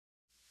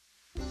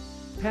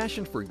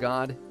passion for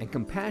God and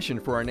compassion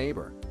for our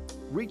neighbor,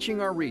 reaching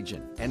our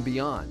region and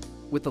beyond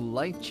with the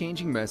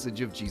life-changing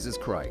message of Jesus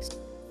Christ.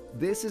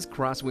 This is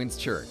Crosswinds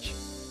Church.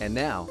 And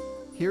now,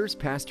 here's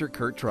Pastor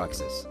Kurt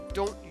Truxas.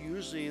 Don't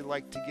usually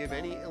like to give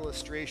any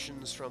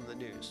illustrations from the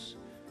news,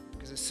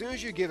 because as soon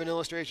as you give an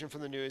illustration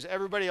from the news,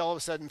 everybody all of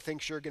a sudden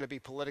thinks you're going to be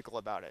political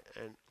about it.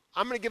 And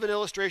I'm going to give an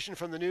illustration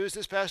from the news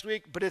this past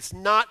week, but it's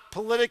not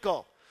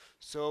political.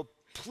 So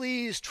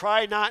please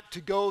try not to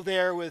go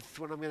there with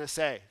what I'm going to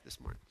say this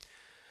morning.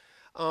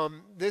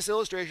 This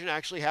illustration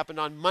actually happened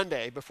on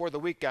Monday before the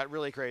week got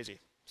really crazy.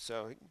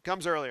 So it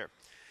comes earlier.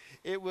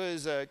 It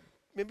was,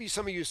 maybe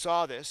some of you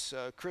saw this.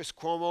 Chris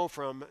Cuomo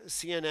from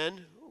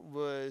CNN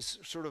was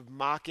sort of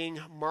mocking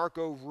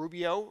Marco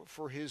Rubio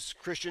for his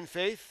Christian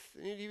faith.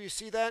 Any of you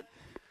see that?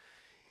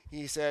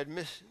 He said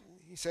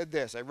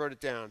this. I wrote it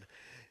down.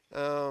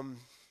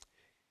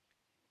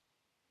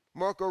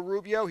 Marco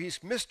Rubio, he's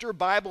Mr.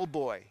 Bible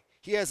Boy.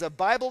 He has a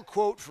Bible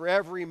quote for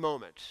every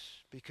moment,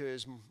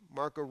 because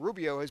Marco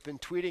Rubio has been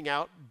tweeting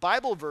out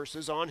Bible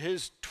verses on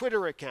his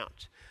Twitter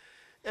account.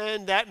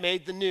 And that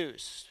made the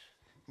news.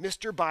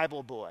 Mr.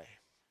 Bible Boy.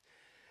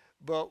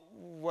 But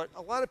what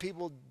a lot of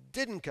people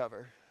didn't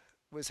cover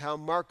was how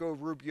Marco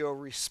Rubio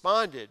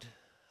responded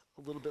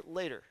a little bit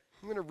later.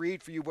 I'm going to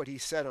read for you what he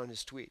said on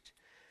his tweet.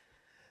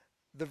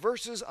 The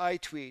verses I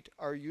tweet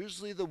are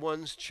usually the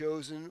ones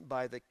chosen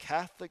by the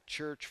Catholic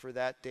Church for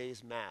that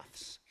day's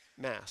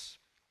Mass.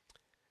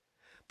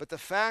 But the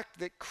fact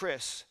that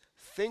Chris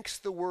thinks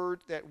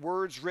that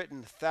words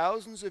written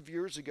thousands of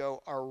years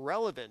ago are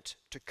relevant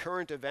to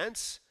current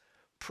events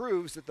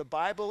proves that the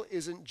Bible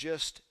isn't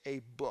just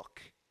a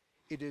book.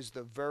 It is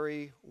the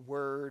very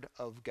Word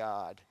of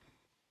God.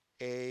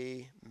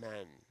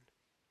 Amen.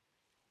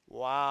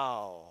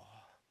 Wow.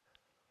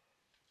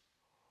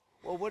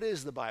 Well, what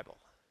is the Bible?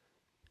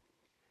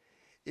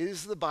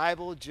 Is the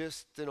Bible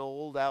just an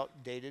old,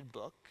 outdated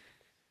book?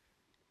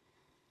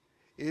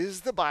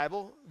 Is the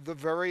Bible the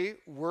very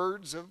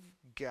words of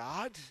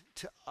God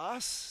to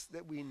us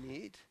that we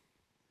need?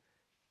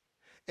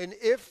 And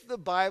if the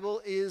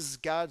Bible is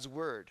God's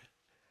word,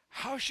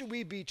 how should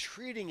we be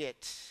treating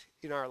it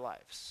in our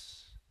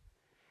lives?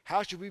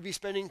 How should we be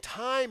spending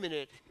time in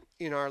it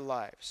in our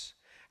lives?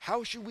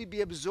 How should we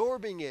be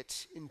absorbing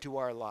it into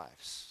our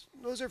lives?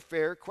 Those are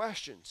fair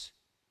questions,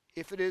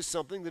 if it is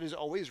something that is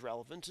always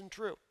relevant and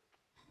true.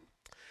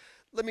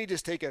 Let me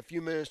just take a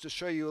few minutes to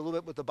show you a little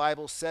bit what the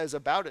Bible says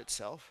about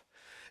itself.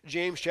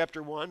 James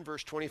chapter 1,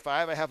 verse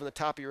 25, I have on the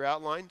top of your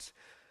outlines.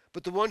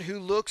 But the one who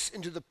looks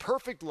into the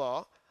perfect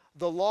law,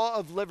 the law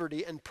of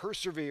liberty, and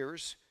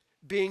perseveres,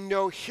 being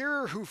no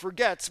hearer who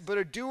forgets, but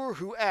a doer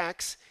who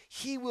acts,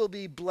 he will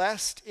be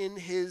blessed in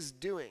his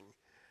doing.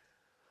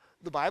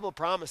 The Bible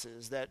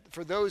promises that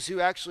for those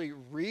who actually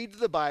read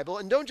the Bible,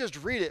 and don't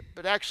just read it,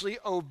 but actually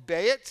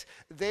obey it,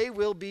 they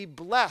will be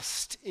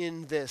blessed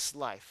in this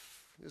life.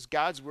 Because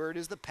God's word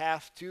is the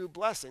path to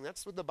blessing.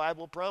 That's what the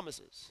Bible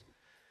promises.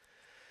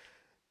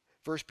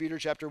 1 Peter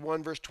chapter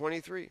 1, verse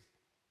 23.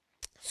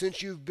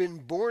 Since you've been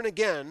born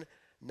again,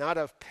 not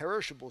of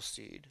perishable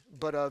seed,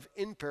 but of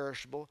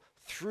imperishable,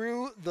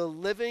 through the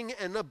living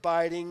and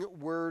abiding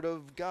word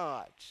of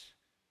God.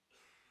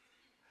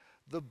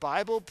 The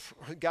Bible,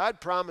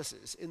 God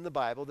promises in the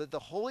Bible that the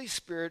Holy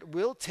Spirit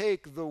will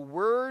take the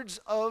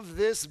words of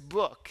this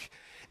book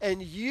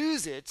and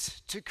use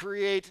it to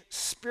create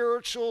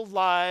spiritual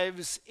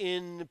lives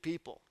in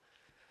people.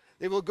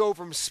 They will go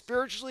from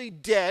spiritually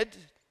dead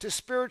to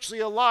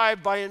spiritually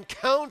alive by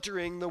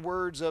encountering the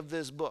words of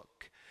this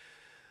book.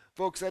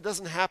 Folks, that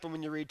doesn't happen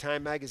when you read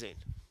Time magazine.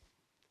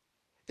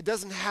 It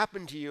doesn't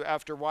happen to you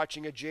after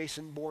watching a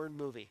Jason Bourne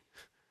movie.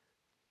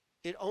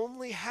 It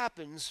only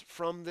happens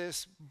from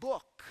this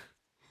book.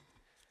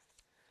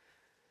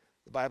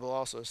 The Bible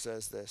also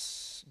says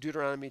this,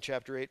 Deuteronomy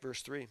chapter 8,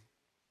 verse 3.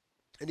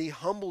 And he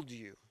humbled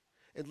you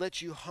and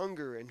let you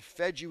hunger and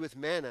fed you with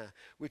manna,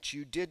 which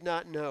you did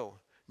not know,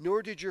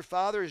 nor did your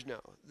fathers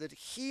know, that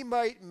he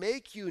might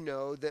make you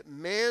know that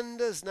man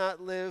does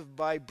not live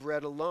by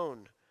bread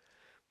alone,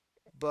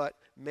 but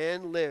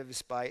man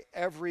lives by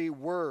every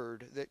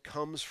word that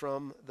comes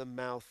from the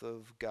mouth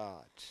of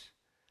God.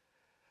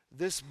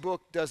 This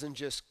book doesn't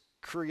just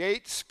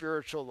create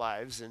spiritual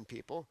lives in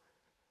people,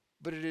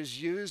 but it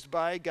is used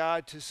by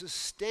God to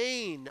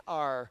sustain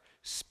our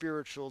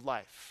spiritual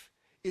life.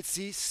 It's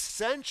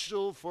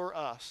essential for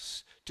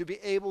us to be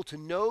able to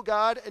know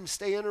God and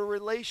stay in a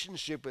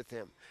relationship with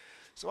him.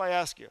 So I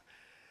ask you,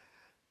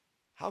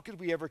 how could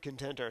we ever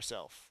content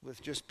ourselves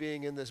with just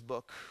being in this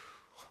book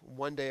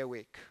one day a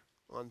week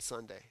on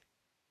Sunday?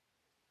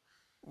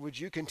 Would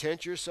you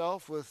content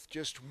yourself with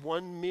just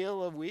one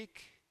meal a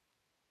week?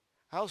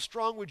 How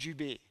strong would you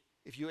be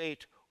if you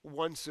ate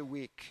once a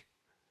week?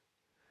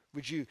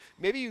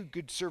 Maybe you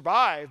could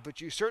survive,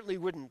 but you certainly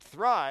wouldn't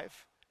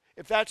thrive.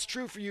 If that's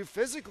true for you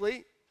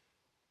physically,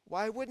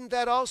 why wouldn't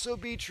that also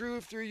be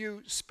true for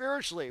you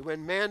spiritually,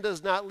 when man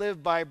does not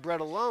live by bread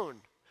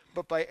alone,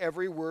 but by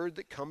every word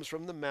that comes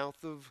from the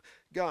mouth of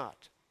God?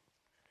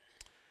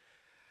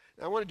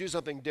 Now, I want to do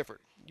something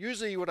different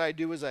Usually what I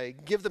do is I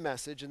give the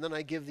message and then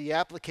I give the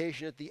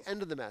application at the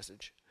end of the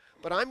message.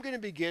 But I'm going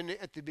to begin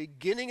at the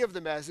beginning of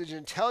the message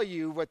and tell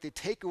you what the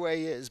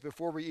takeaway is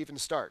before we even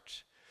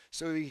start.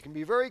 So you can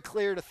be very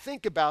clear to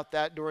think about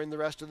that during the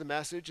rest of the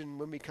message, and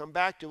when we come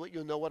back to it,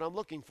 you'll know what I'm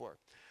looking for.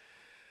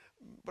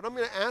 What I'm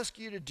going to ask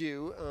you to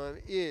do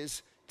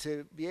is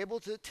to be able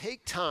to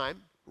take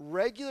time,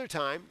 regular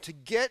time, to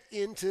get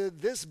into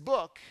this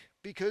book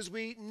because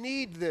we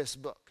need this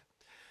book.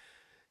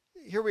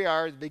 Here we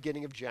are at the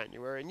beginning of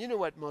January, and you know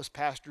what most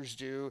pastors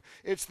do.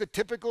 It's the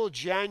typical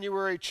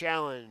January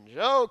challenge.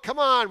 Oh, come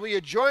on, will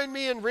you join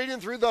me in reading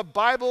through the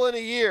Bible in a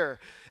year?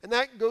 And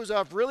that goes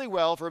off really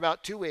well for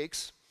about 2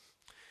 weeks.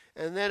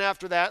 And then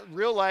after that,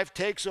 real life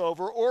takes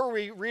over, or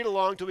we read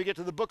along till we get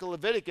to the book of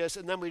Leviticus,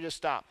 and then we just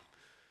stop.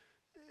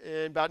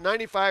 And about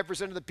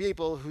 95% of the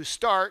people who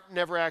start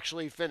never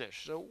actually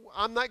finish. So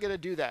I'm not going to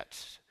do that.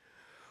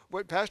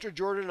 What Pastor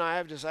Jordan and I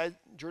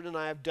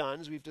have done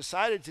is we've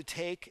decided to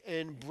take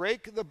and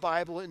break the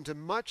Bible into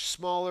much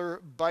smaller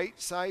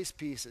bite-sized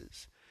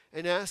pieces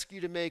and ask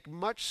you to make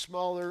much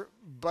smaller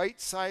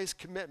bite-sized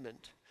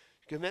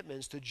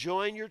commitments to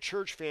join your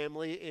church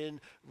family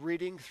in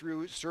reading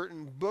through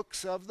certain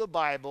books of the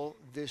Bible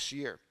this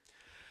year.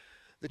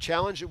 The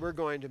challenge that we're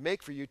going to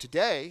make for you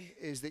today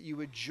is that you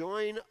would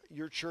join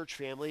your church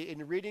family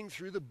in reading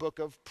through the book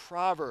of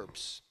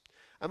Proverbs.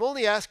 I'm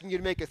only asking you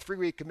to make a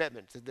 3-week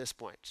commitment at this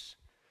point.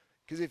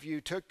 Because if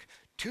you took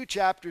 2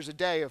 chapters a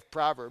day of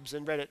Proverbs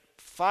and read it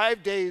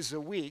 5 days a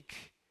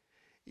week,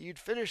 you'd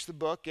finish the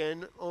book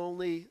in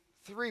only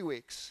 3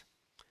 weeks.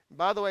 And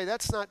by the way,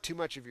 that's not too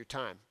much of your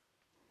time.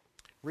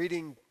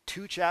 Reading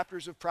 2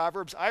 chapters of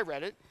Proverbs, I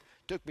read it.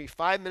 Took me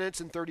 5 minutes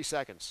and 30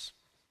 seconds.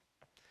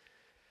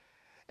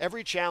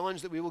 Every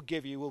challenge that we will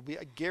give you will be,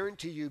 I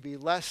guarantee you, be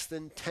less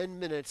than 10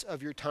 minutes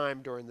of your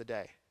time during the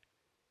day.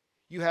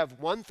 You have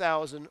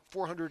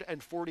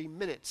 1,440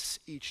 minutes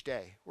each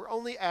day. We're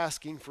only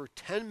asking for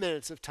 10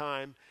 minutes of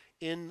time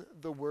in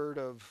the Word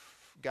of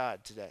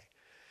God today.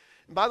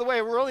 And by the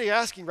way, we're only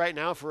asking right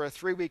now for a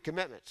 3-week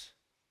commitment.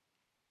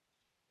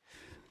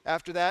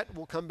 After that,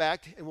 we'll come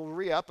back and we'll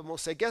re-up and we'll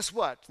say, guess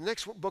what? The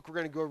next book we're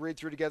going to go read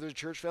through together as a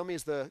church family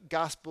is the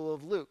Gospel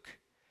of Luke.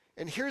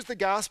 And here's the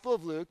Gospel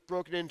of Luke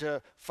broken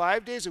into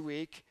 5 days a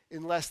week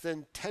in less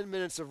than 10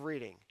 minutes of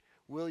reading.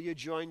 Will you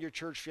join your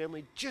church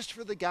family just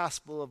for the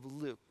Gospel of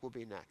Luke will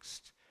be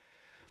next.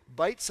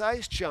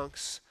 Bite-sized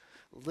chunks,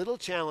 little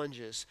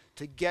challenges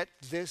to get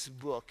this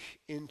book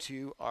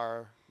into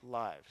our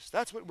lives.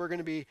 That's what we're going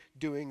to be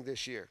doing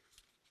this year.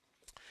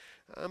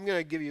 I'm going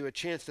to give you a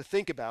chance to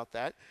think about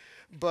that,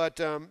 but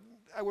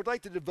I would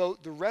like to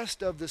devote the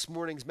rest of this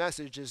morning's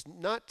message is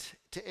not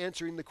to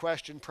answering the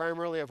question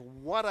primarily of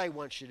what I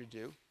want you to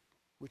do,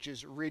 which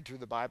is read through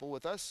the Bible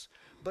with us,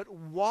 but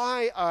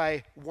why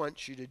I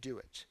want you to do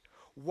it.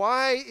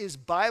 Why is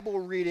Bible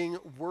reading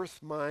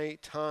worth my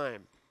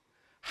time?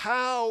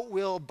 How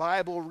will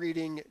Bible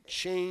reading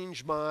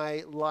change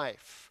my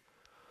life?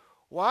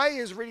 Why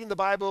is reading the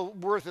Bible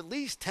worth at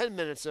least 10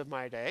 minutes of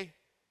my day,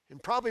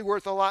 and probably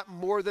worth a lot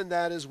more than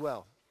that as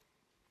well?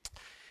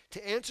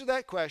 To answer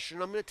that question,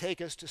 I'm going to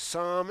take us to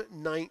Psalm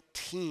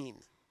 19.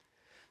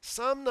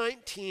 Psalm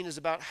 19 is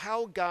about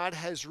how God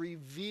has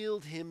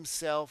revealed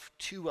himself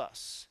to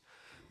us.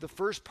 The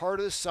first part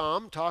of the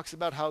psalm talks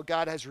about how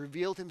God has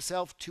revealed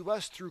himself to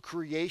us through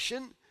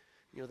creation.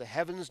 You know, the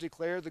heavens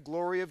declare the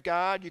glory of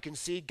God. You can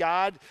see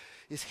God,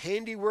 his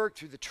handiwork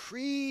through the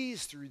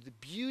trees, through the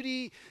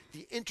beauty,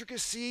 the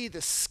intricacy,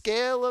 the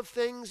scale of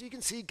things. You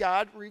can see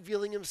God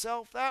revealing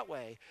himself that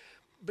way.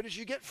 But as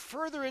you get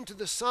further into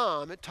the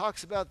psalm, it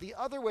talks about the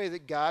other way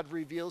that God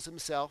reveals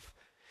himself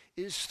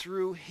is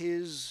through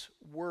his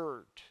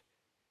word.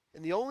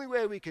 And the only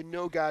way we can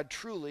know God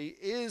truly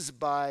is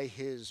by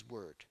his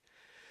word.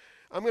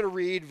 I'm going to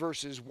read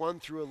verses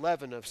 1 through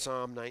 11 of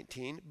Psalm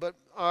 19, but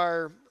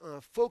our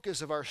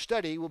focus of our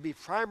study will be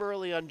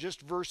primarily on just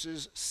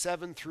verses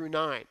 7 through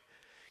 9.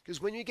 Because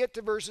when you get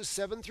to verses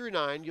 7 through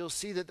 9, you'll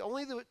see that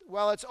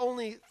while it's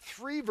only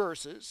 3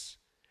 verses,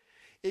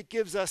 it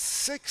gives us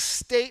 6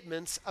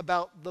 statements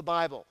about the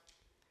Bible.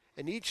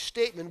 And each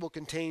statement will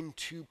contain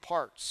 2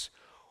 parts.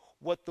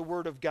 What the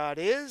Word of God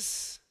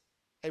is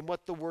and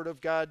what the Word of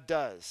God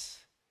does.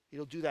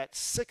 It'll do that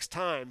 6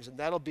 times, and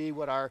that'll be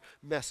what our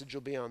message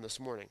will be on this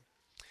morning.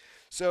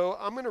 So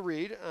I'm going to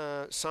read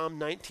Psalm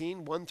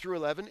 19, 1 through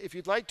 11. If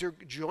you'd like to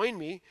join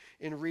me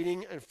in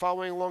reading and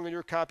following along in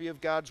your copy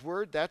of God's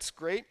Word, that's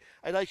great.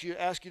 I'd like to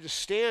ask you to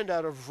stand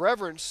out of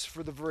reverence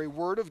for the very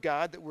Word of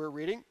God that we're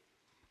reading.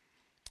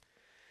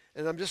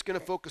 And I'm just going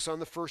to focus on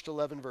the first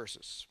 11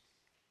 verses.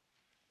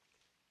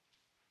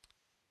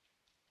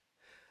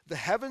 The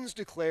heavens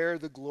declare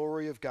the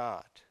glory of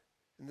God,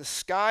 and the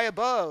sky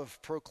above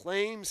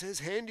proclaims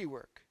his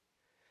handiwork.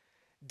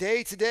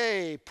 Day to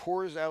day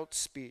pours out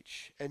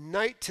speech, and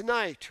night to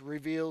night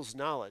reveals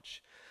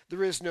knowledge.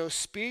 There is no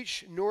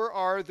speech, nor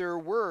are there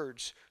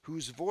words,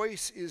 whose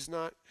voice is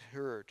not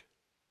heard.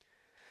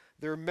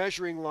 Their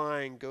measuring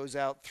line goes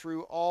out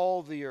through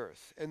all the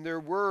earth, and their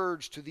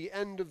words to the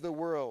end of the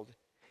world.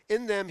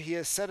 In them he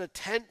has set a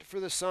tent for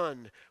the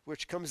sun,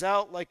 which comes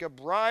out like a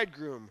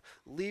bridegroom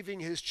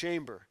leaving his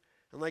chamber,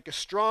 and like a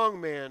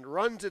strong man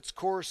runs its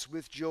course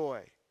with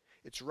joy.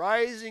 Its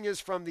rising is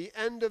from the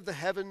end of the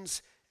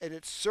heavens, and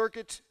its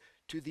circuit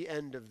to the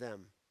end of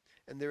them,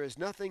 and there is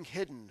nothing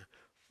hidden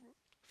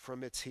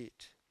from its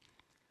heat.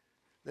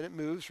 Then it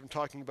moves from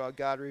talking about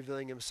God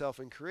revealing himself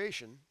in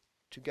creation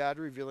to God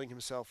revealing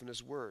himself in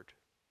his word.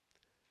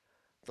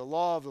 The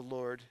law of the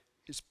Lord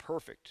is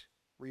perfect,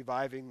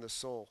 reviving the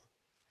soul.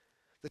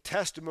 The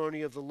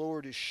testimony of the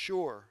Lord is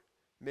sure,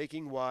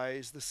 making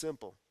wise the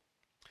simple.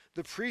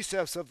 The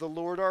precepts of the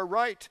Lord are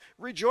right,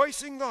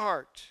 rejoicing the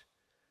heart.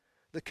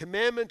 The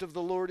commandment of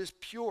the Lord is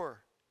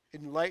pure,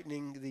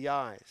 enlightening the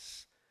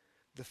eyes.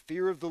 The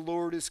fear of the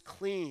Lord is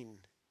clean,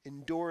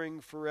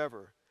 enduring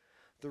forever.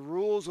 The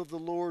rules of the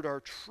Lord are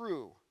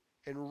true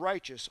and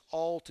righteous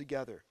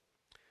altogether.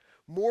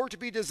 More to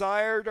be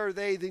desired are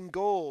they than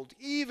gold,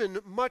 even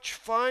much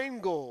fine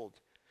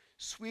gold,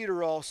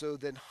 sweeter also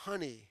than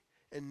honey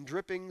and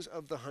drippings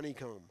of the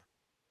honeycomb.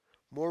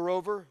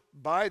 Moreover,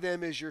 by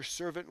them is your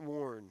servant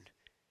warned.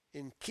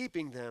 In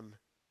keeping them,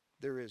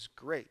 there is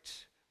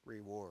great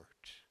reward.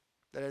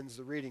 That ends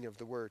the reading of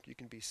the word. You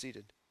can be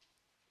seated.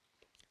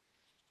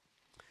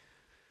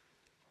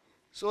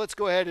 So let's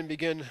go ahead and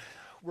begin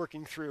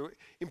working through,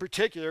 in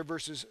particular,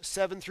 verses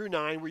 7 through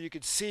 9, where you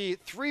could see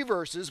 3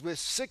 verses with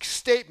 6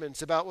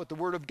 statements about what the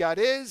Word of God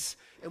is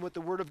and what the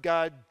Word of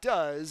God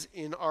does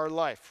in our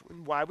life,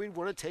 and why we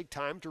want to take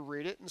time to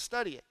read it and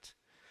study it.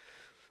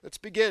 Let's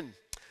begin.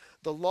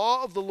 The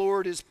law of the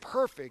Lord is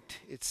perfect,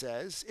 it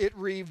says. It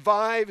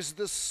revives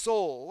the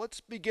soul.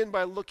 Let's begin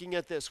by looking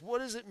at this. What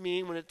does it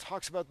mean when it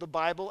talks about the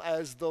Bible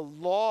as the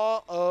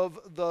law of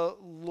the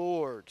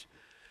Lord?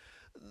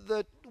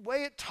 The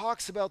way it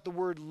talks about the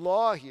word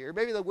law here,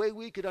 maybe the way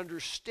we could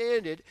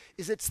understand it,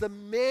 is it's the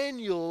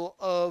manual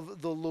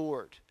of the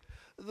Lord.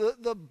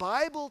 The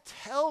Bible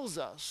tells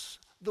us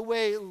the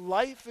way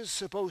life is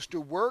supposed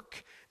to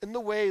work and the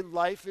way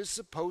life is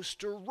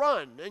supposed to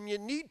run. And you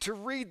need to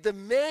read the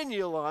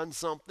manual on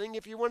something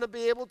if you want to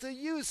be able to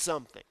use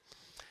something.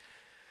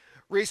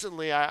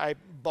 Recently, I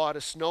bought a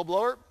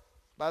snowblower.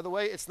 By the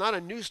way, it's not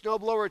a new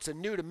snowblower, it's a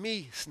new to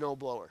me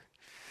snowblower.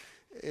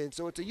 And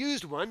so it's a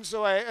used one,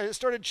 so I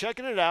started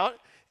checking it out,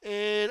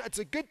 and it's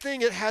a good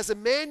thing it has a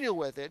manual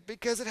with it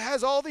because it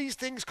has all these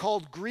things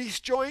called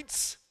grease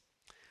joints,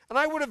 and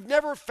I would have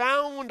never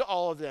found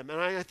all of them, and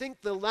I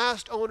think the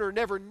last owner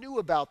never knew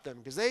about them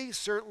because they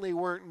certainly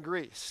weren't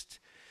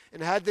greased.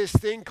 And it had this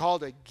thing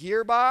called a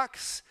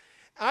gearbox.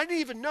 I didn't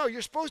even know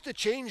you're supposed to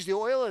change the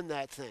oil in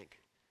that thing.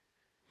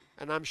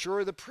 And I'm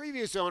sure the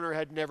previous owner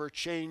had never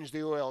changed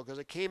the oil because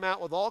it came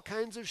out with all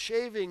kinds of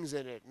shavings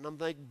in it. And I'm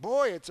like,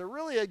 boy, it's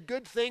really a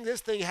good thing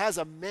this thing has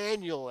a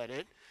manual in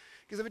it.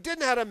 Because if it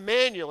didn't have a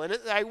manual in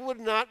it, I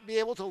would not be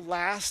able to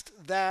last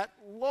that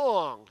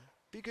long.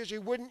 Because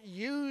you wouldn't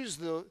use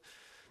the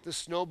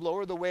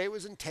snowblower the way it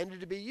was intended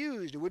to be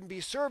used. It wouldn't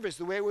be serviced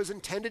the way it was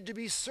intended to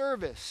be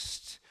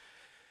serviced.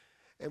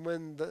 And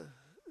when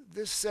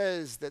this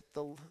says that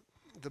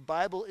the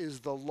Bible is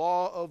the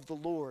law of the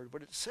Lord,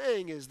 what it's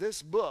saying is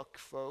this book,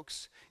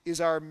 folks,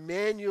 is our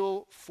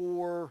manual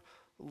for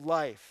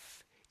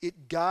life.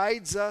 It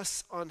guides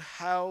us on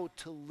how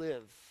to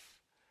live.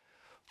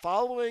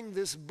 Following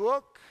this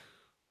book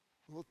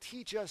will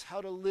teach us how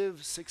to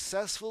live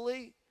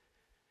successfully.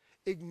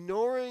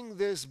 Ignoring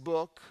this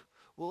book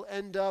will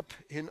end up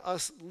in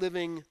us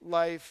living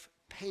life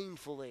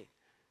painfully.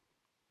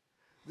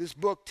 This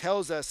book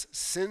tells us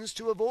sins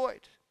to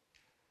avoid.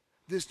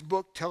 This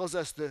book tells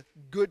us the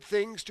good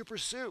things to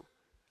pursue.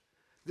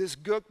 This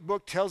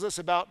book tells us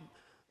about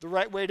the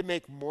right way to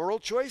make moral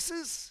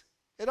choices.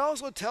 It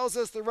also tells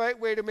us the right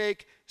way to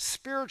make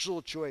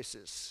spiritual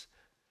choices.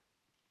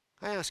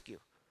 I ask you,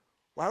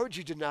 why would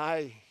you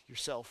deny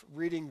yourself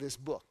reading this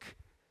book?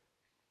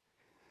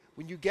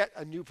 When you get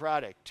a new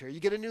product or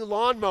you get a new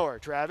lawnmower,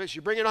 Travis,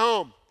 you bring it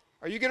home.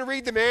 Are you going to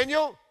read the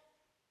manual?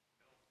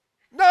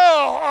 No!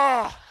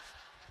 Oh,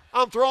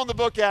 I'm throwing the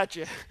book at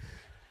you.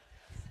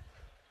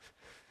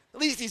 At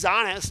least he's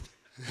honest.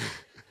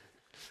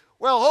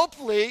 Well,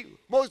 hopefully,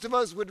 most of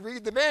us would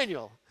read the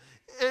manual.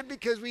 And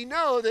because we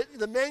know that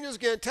the manual is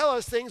going to tell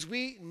us things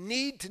we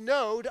need to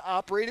know to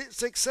operate it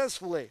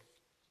successfully.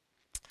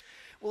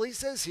 Well, he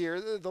says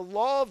here, the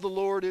law of the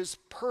Lord is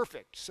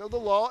perfect. So the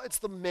law, it's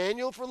the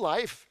manual for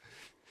life,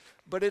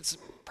 but it's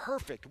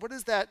perfect. What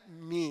does that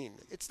mean?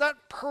 It's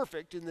not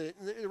perfect,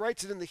 it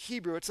writes it in the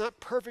Hebrew, it's not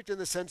perfect in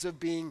the sense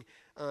of being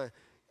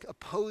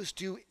opposed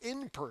to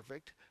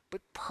imperfect,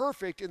 but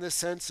perfect in the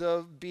sense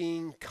of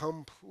being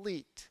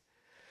complete.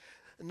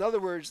 In other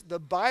words, the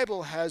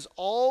Bible has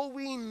all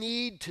we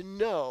need to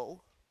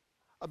know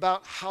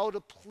about how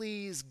to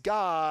please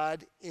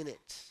God in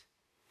it.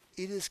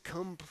 It is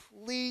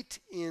complete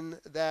in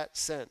that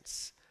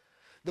sense.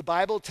 The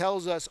Bible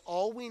tells us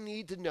all we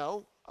need to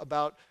know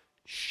about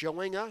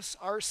showing us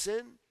our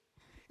sin.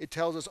 It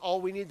tells us all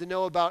we need to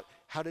know about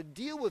how to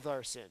deal with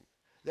our sin.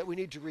 That we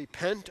need to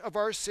repent of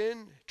our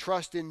sin,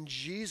 trust in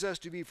Jesus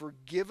to be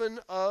forgiven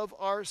of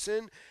our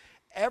sin,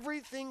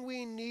 everything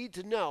we need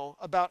to know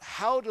about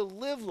how to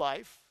live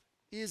life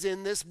is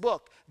in this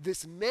book.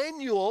 This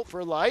manual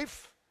for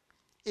life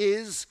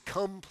is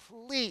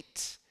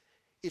complete.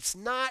 It's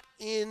not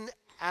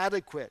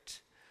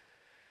inadequate.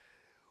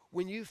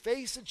 When you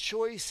face a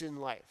choice in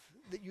life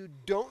that you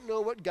don't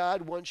know what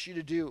God wants you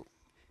to do,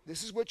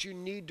 this is what you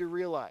need to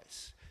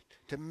realize.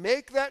 To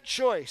make that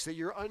choice that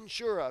you're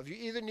unsure of, you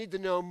either need to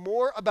know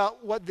more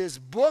about what this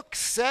book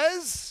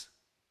says,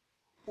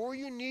 or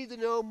you need to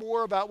know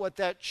more about what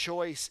that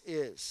choice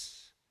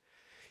is.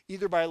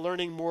 Either by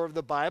learning more of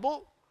the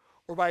Bible,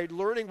 or by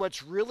learning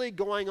what's really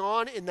going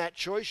on in that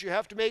choice you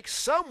have to make.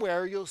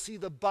 Somewhere you'll see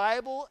the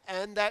Bible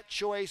and that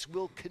choice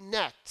will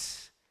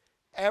connect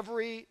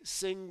every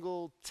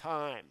single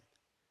time.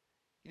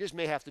 You just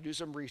may have to do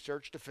some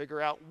research to figure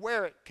out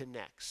where it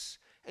connects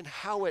and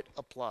how it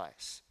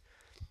applies.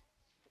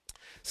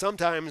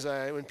 Sometimes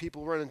when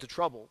people run into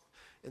trouble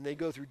and they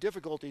go through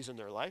difficulties in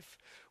their life,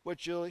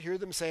 what you'll hear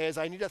them say is,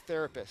 I need a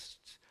therapist.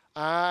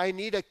 I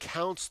need a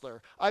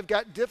counselor. I've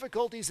got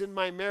difficulties in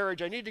my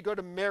marriage. I need to go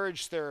to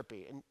marriage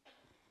therapy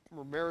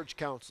or marriage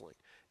counseling.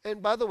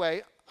 And by the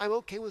way, I'm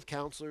okay with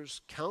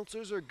counselors.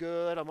 Counselors are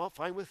good. I'm all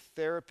fine with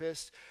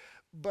therapists.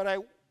 But I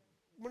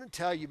want to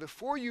tell you,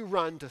 before you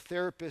run to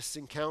therapists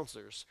and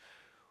counselors,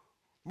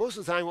 most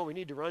of the time what we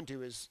need to run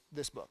to is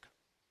this book.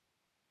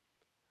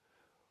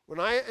 When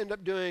I end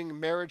up doing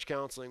marriage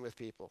counseling with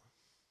people,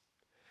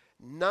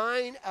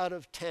 9 out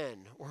of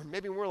 10, or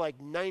maybe more like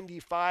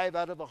 95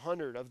 out of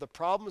 100 of the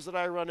problems that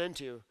I run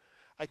into,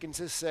 I can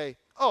just say,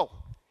 oh,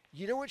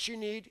 you know what you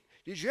need?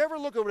 Did you ever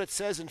look at what it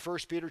says in 1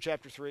 Peter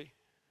chapter 3?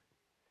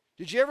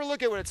 Did you ever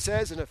look at what it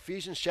says in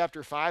Ephesians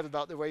chapter 5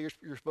 about the way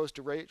you're supposed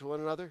to relate to one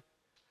another?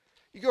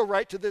 You go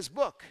right to this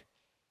book.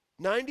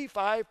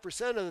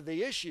 95% of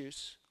the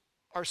issues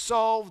are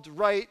solved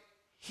right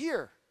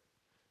here.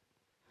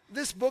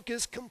 This book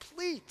is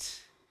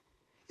complete.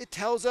 It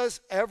tells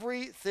us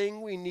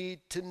everything we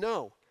need to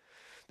know.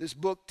 This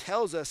book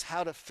tells us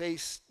how to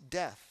face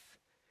death.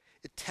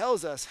 It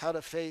tells us how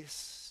to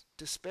face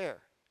despair.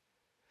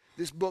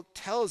 This book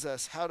tells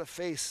us how to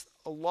face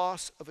a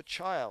loss of a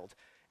child.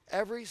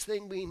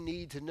 Everything we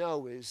need to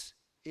know is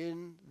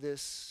in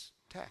this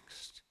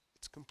text.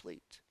 It's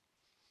complete.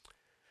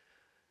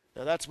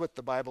 Now that's what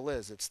the Bible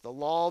is. It's the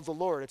law of the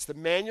Lord. It's the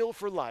manual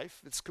for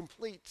life. It's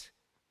complete.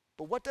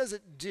 But what does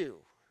it do?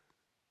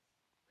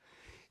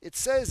 It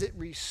says it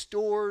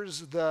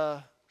restores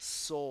the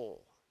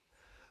soul.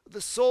 The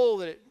soul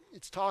that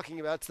it's talking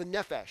about, it's the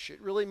nephesh.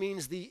 It really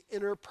means the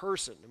inner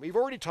person. And we've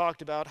already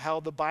talked about how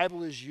the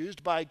Bible is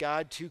used by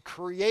God to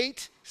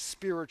create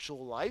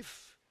spiritual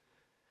life.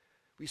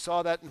 We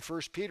saw that in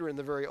 1 Peter in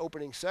the very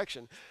opening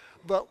section.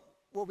 But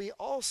what we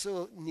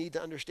also need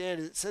to understand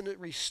is it says it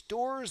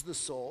restores the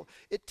soul.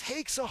 It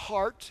takes a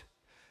heart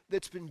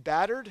that's been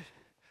battered,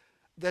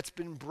 that's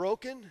been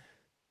broken,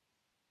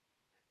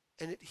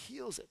 and it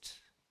heals it.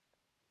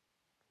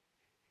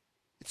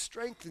 It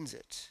strengthens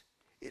it.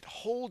 It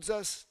holds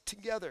us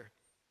together.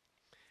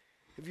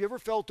 Have you ever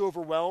felt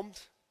overwhelmed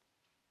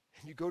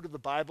and you go to the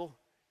Bible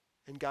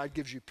and God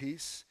gives you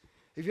peace?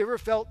 Have you ever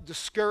felt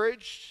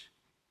discouraged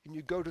and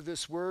you go to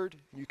this word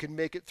and you can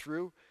make it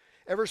through?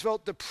 Ever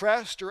felt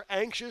depressed or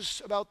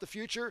anxious about the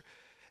future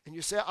and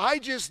you say, I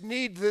just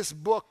need this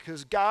book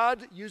because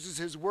God uses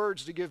his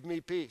words to give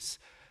me peace?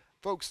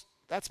 Folks,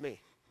 that's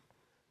me.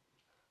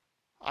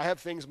 I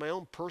have things in my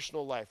own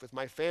personal life with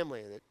my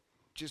family that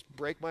just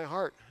break my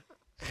heart.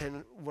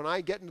 And when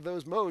I get into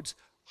those modes,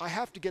 I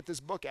have to get this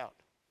book out.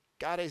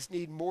 God, I just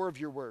need more of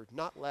your word,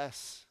 not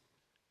less.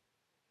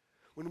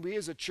 When we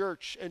as a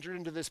church entered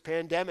into this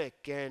pandemic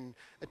and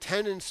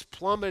attendance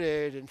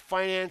plummeted and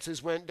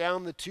finances went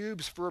down the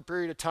tubes for a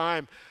period of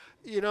time,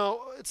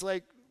 it's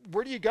like,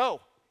 where do you go?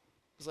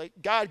 It's like,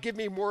 God, give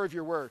me more of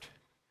your word.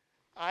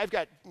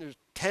 There's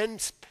 10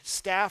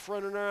 staff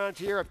running around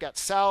here. I've got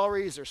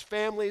salaries. There's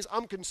families.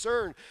 I'm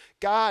concerned.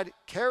 God,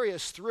 carry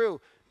us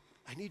through.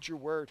 I need your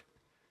word.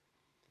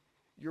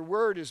 Your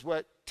word is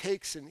what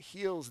takes and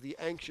heals the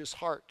anxious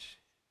heart.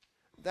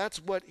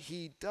 That's what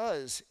he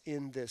does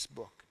in this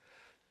book.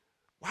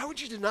 Why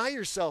would you deny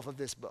yourself of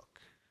this book?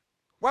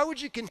 Why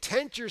would you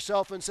content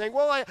yourself in saying,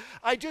 well,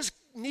 I just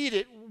need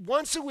it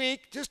once a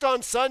week, just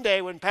on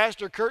Sunday when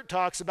Pastor Kurt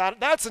talks about it.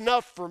 That's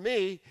enough for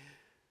me.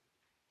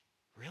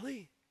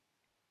 Really?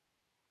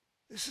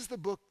 This is the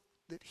book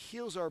that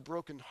heals our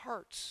broken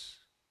hearts.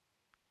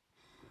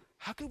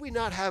 How could we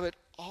not have it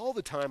all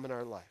the time in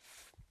our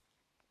life?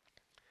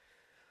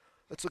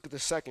 Let's look at the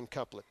second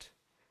couplet.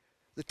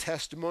 The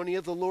testimony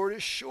of the Lord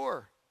is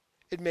sure.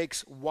 It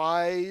makes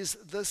wise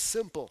the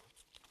simple.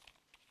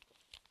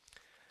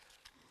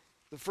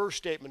 The first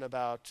statement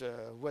about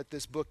what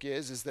this book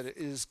is that it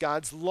is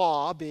God's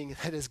law, being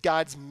that is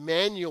God's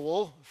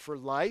manual for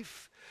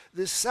life.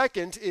 The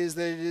second is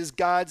that it is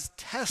God's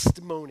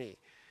testimony.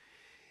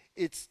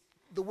 It's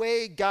the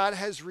way God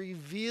has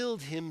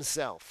revealed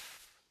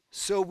himself,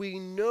 so we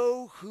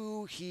know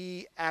who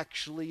he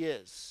actually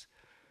is.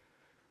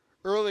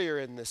 Earlier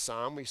in this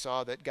psalm, we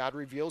saw that God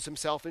reveals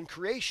himself in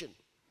creation.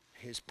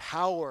 his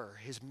power,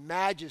 his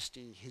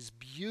majesty, his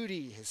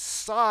beauty, his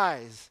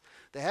size.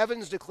 The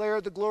heavens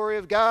declare the glory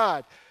of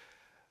God.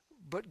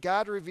 But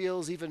God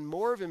reveals even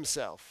more of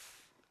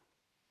himself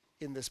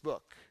in this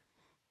book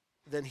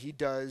than he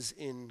does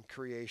in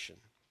creation.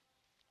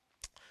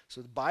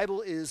 So the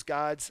Bible is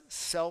God's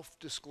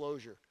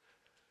self-disclosure.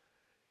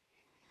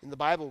 In the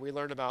Bible, we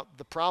learn about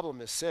the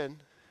problem is sin.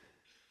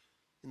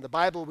 In the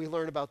Bible, we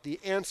learn about the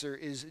answer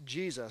is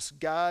Jesus,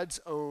 God's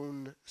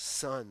own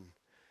Son.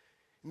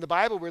 In the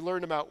Bible, we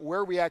learn about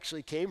where we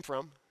actually came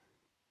from.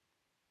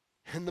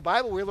 In the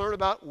Bible, we learn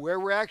about where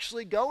we're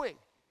actually going.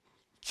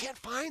 Can't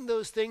find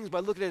those things by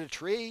looking at a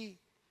tree.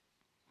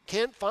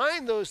 Can't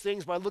find those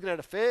things by looking at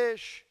a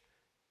fish.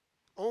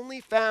 Only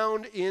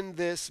found in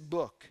this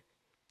book.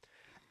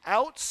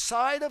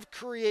 Outside of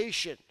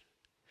creation,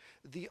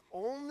 the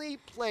only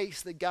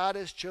place that God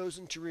has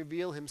chosen to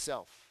reveal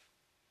himself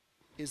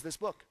is this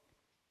book.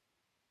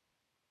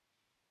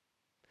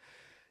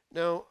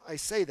 Now, I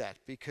say that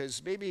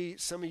because maybe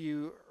some of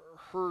you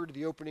heard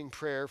the opening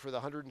prayer for the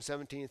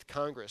 117th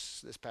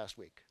Congress this past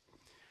week.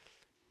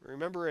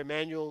 Remember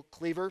Emanuel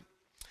Cleaver?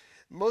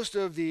 Most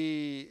of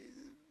the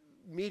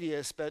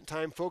media spent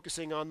time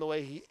focusing on the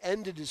way he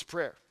ended his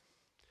prayer.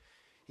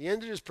 He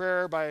ended his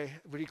prayer by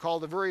what he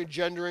called a very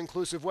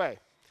gender-inclusive way.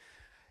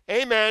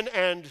 Amen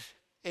and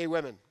a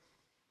women.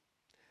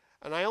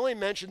 And I only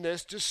mention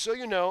this just so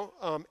you know,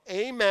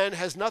 amen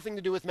has nothing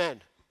to do with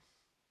men.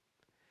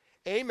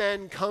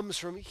 Amen comes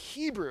from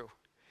Hebrew.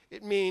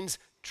 It means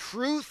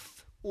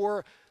truth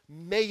or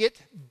may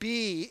it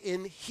be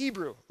in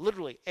Hebrew.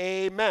 Literally,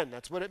 amen.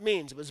 That's what it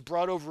means. It was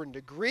brought over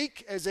into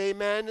Greek as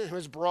amen. It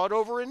was brought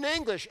over in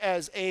English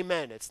as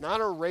amen. It's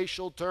not a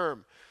racial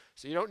term.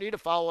 So you don't need to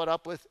follow it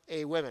up with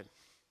a women.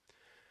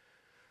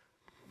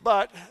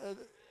 But,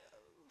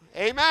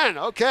 amen,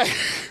 okay.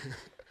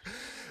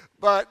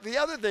 But the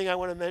other thing I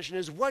want to mention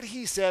is what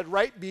he said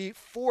right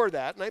before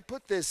that, and I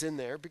put this in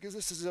there because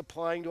this is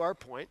applying to our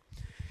point.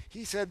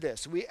 He said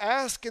this: we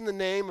ask in the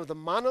name of the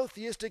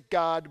monotheistic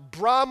God,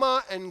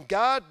 Brahma, and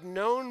God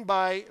known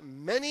by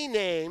many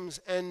names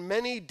and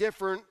many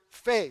different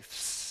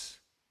faiths.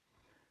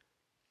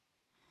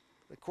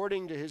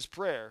 According to his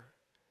prayer,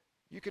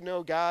 you can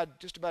know God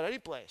just about any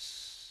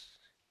place.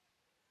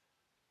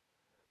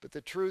 But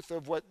the truth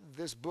of what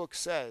this book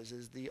says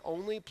is the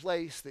only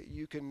place that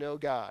you can know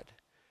God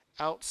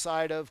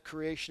outside of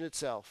creation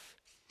itself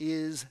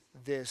is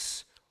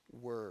this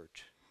word.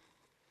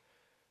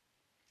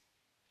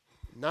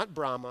 Not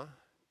Brahma,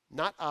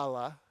 not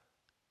Allah,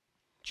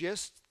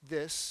 just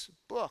this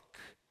book.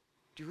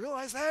 Do you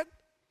realize that?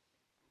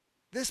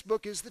 This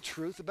book is the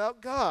truth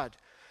about God.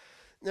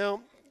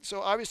 Now, so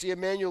obviously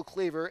Emanuel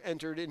Cleaver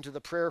entered into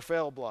the Prayer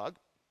Fail blog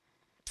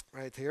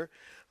right here.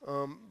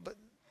 But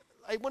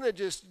I want to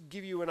just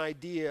give you an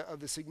idea of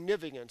the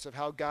significance of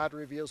how God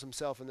reveals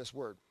himself in this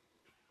word.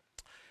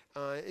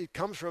 It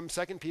comes from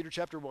 2 Peter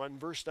chapter 1,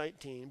 verse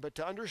 19. But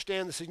to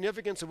understand the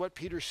significance of what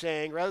Peter's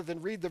saying, rather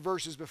than read the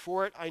verses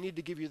before it, I need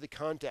to give you the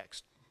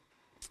context.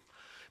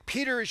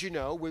 Peter, as you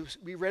know,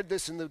 we read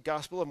this in the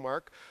Gospel of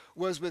Mark,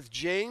 was with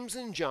James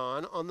and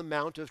John on the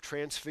Mount of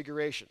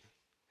Transfiguration.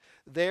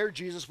 There,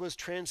 Jesus was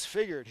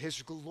transfigured.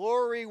 His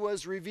glory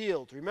was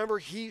revealed. Remember,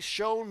 he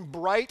shone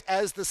bright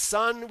as the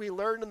sun, we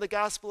learned in the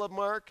Gospel of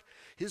Mark.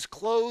 His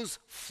clothes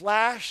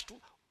flashed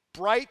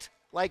bright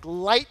like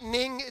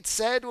lightning, it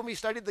said when we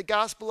studied the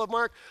Gospel of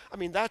Mark. I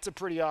mean, that's a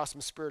pretty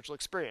awesome spiritual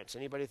experience.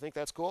 Anybody think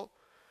that's cool?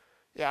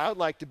 Yeah, I would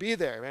like to be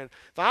there, man.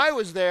 If I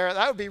was there,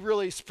 that would be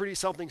really pretty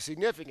something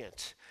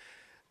significant.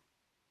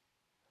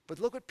 But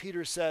look what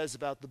Peter says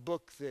about the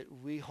book that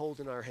we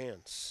hold in our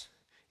hands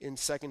in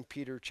 2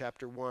 Peter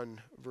chapter 1,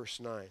 verse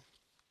 9.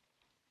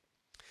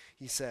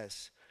 He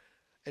says,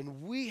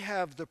 "And we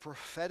have the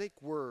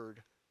prophetic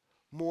word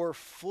more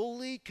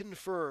fully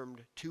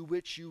confirmed, to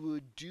which you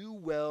would do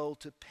well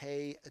to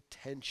pay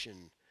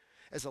attention,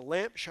 as a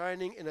lamp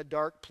shining in a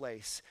dark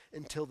place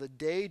until the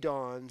day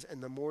dawns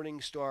and the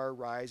morning star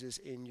rises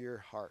in your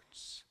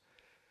hearts."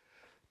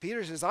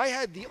 Peter says, I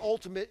had the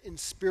ultimate in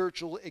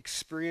spiritual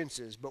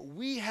experiences, but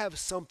we have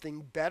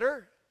something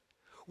better.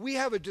 We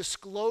have a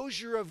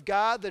disclosure of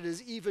God that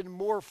is even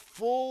more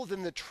full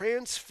than the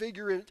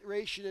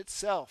transfiguration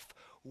itself.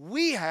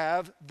 We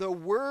have the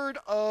Word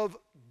of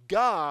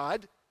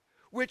God,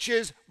 which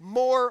is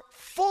more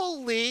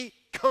fully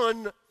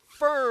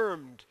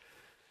confirmed.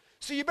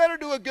 So you better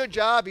do a good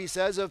job, he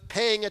says, of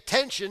paying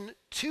attention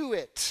to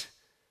it.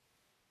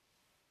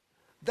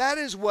 That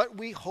is what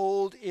we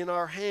hold in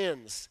our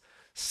hands.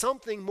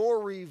 Something more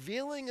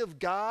revealing of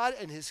God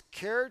and his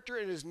character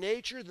and his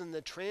nature than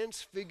the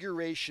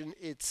transfiguration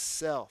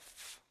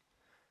itself.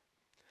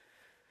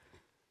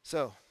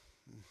 So,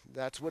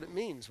 that's what it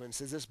means when it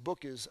says this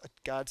book is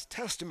God's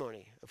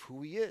testimony of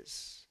who he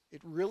is. It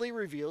really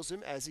reveals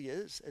him as he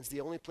is, and it's the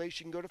only place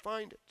you can go to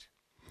find it.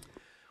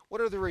 What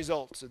are the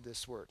results of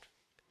this word?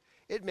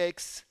 It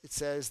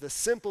says, the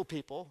simple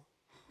people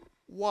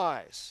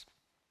wise.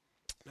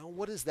 Now,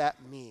 what does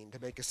that mean, to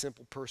make a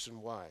simple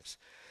person wise?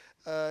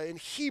 In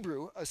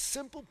Hebrew, a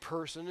simple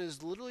person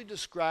is literally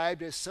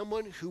described as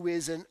someone who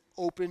is an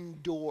open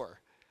door.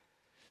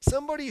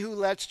 Somebody who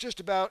lets just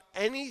about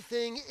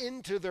anything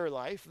into their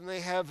life, and they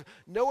have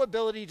no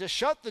ability to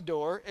shut the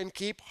door and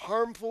keep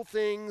harmful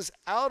things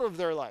out of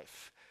their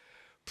life.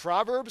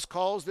 Proverbs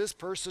calls this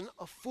person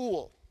a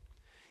fool.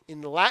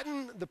 In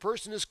Latin, the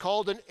person is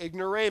called an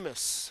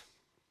ignoramus.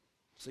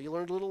 So you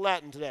learned a little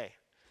Latin today.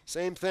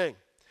 Same thing.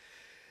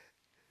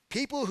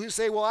 People who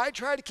say, well, I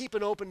try to keep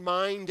an open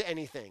mind to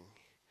anything.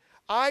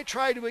 I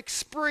try to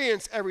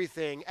experience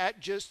everything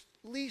at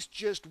least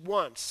just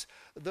once.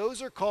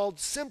 Those are called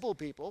simple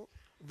people.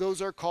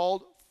 Those are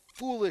called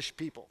foolish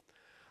people.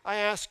 I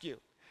ask you,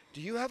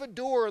 do you have a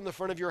door in the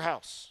front of your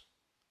house?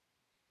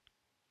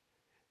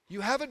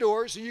 You have a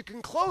door so you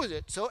can close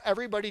it so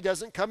everybody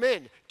doesn't come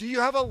in. Do you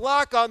have a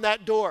lock on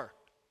that door?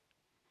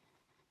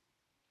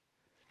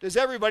 Does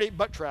everybody,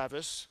 but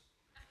Travis,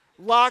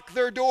 lock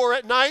their door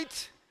at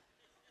night?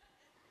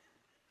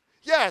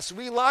 Yes,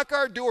 we lock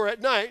our door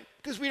at night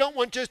because we don't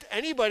want just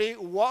anybody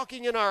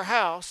walking in our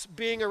house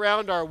being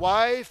around our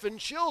wife and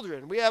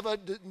children. We have a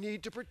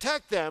need to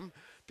protect them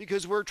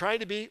because we're trying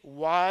to be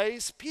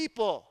wise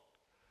people.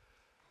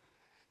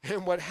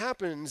 And what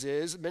happens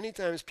is many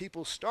times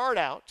people start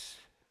out,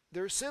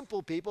 they're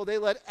simple people, they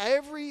let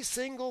every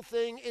single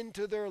thing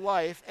into their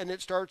life and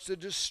it starts to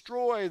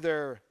destroy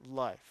their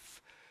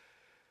life.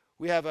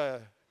 We have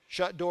a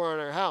shut door on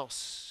our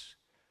house,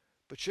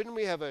 but shouldn't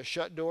we have a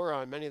shut door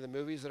on many of the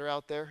movies that are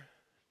out there?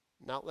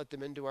 Not let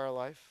them into our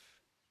life?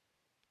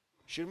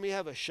 Shouldn't we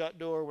have a shut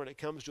door when it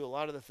comes to a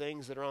lot of the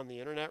things that are on the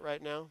internet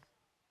right now?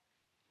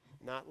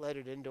 Not let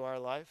it into our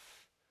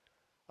life?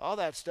 All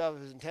that stuff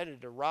is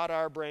intended to rot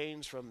our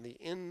brains from the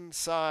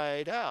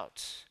inside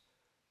out.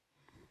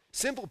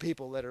 Simple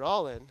people let it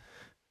all in.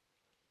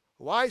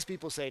 Wise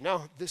people say,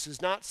 no, this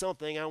is not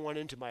something I want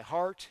into my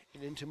heart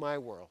and into my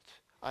world.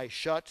 I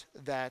shut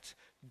that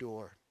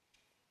door.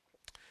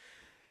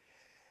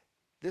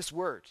 This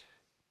word,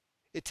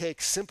 it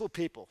takes simple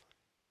people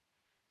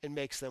and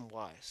makes them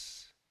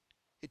wise.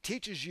 It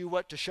teaches you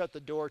what to shut the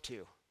door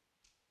to,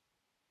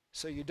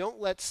 so you don't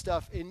let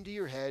stuff into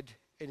your head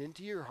and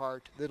into your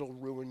heart that'll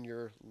ruin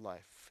your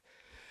life.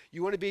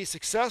 You want to be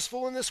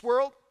successful in this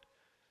world?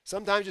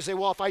 Sometimes you say,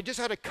 well, if I just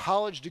had a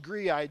college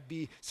degree, I'd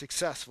be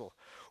successful.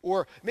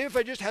 Or maybe if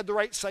I just had the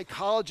right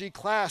psychology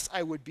class,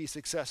 I would be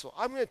successful.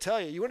 I'm going to tell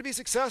you, you want to be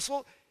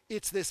successful?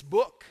 It's this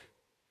book.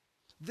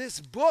 This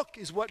book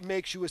is what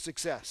makes you a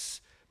success.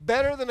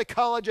 Better than a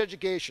college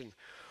education.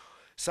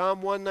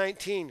 Psalm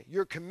 119,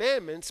 your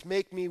commandments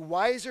make me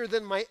wiser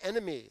than my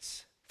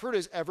enemies, for it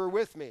is ever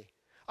with me.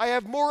 I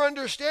have more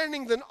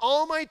understanding than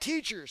all my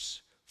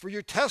teachers, for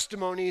your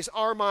testimonies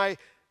are my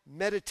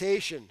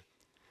meditation.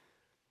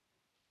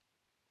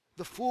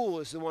 The fool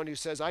is the one who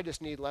says, I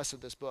just need less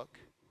of this book.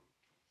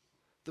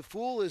 The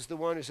fool is the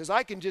one who says,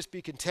 I can just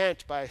be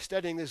content by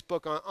studying this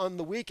book on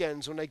the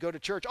weekends when I go to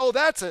church. Oh,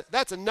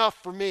 that's enough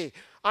for me.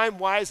 I'm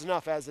wise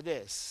enough as it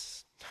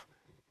is.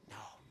 No.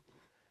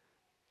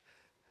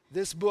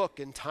 This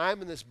book and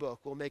time in this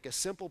book will make a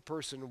simple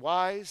person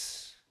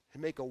wise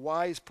and make a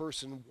wise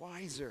person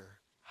wiser.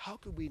 How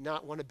could we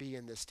not want to be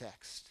in this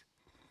text?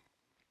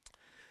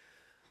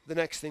 The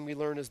next thing we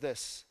learn is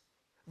this.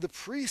 The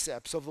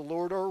precepts of the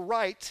Lord are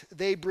right.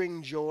 They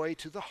bring joy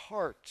to the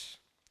heart.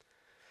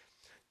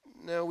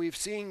 Now, we've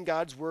seen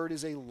God's word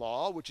is a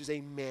law, which is a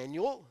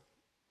manual.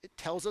 It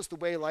tells us the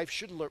way life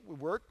should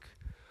work.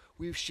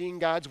 We've seen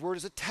God's word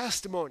as a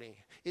testimony.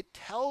 It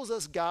tells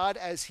us God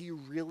as he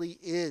really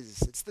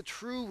is. It's the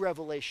true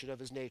revelation of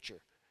his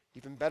nature,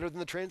 even better than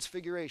the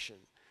transfiguration.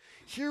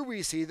 Here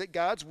we see that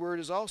God's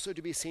word is also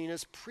to be seen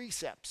as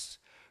precepts.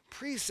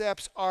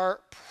 Precepts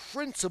are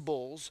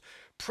principles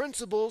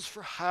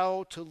for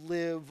how to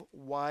live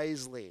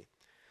wisely.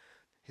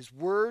 His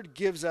word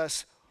gives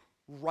us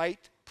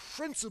right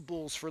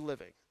principles for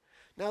living.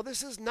 Now,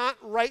 this is not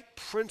right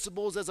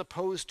principles as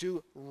opposed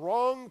to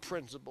wrong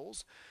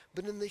principles,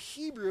 but in the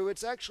Hebrew,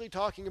 it's actually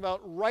talking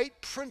about right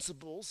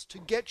principles to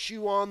get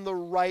you on the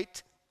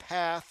right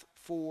path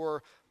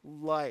for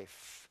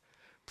life.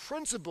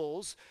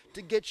 Principles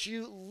to get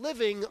you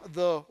living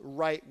the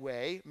right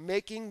way,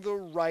 making the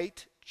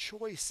right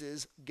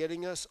choices,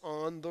 getting us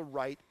on the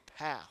right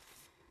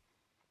path.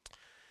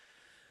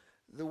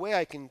 The way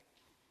I can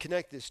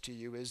connect this to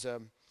you is,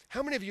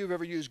 how many of you have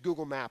ever used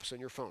Google Maps on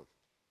your phone?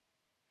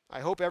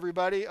 I hope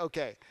everybody.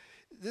 Okay.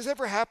 Does this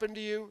ever happen to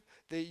you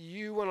that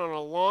you went on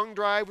a long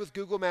drive with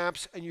Google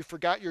Maps and you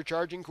forgot your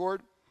charging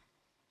cord?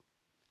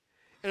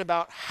 And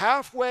about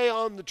halfway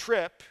on the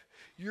trip,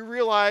 you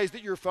realize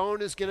that your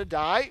phone is going to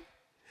die,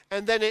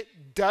 and then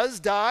it does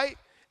die,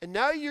 and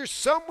now you're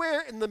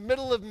somewhere in the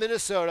middle of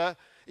Minnesota.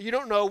 You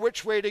don't know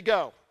which way to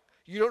go.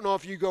 You don't know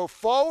if you go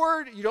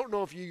forward. You don't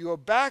know if you go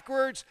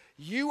backwards.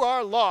 You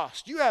are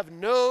lost. You have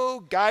no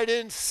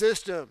guidance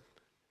system.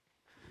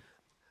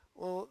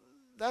 Well,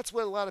 that's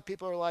what a lot of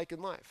people are like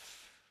in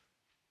life.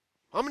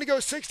 I'm going to go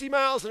 60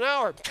 miles an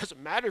hour. It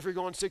doesn't matter if you're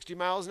going 60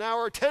 miles an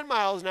hour or 10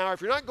 miles an hour.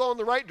 If you're not going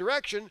the right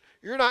direction,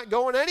 you're not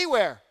going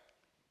anywhere.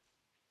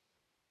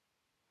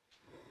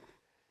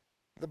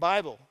 The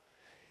Bible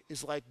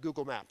is like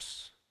Google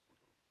Maps.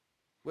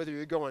 Whether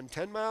you're going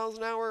 10 miles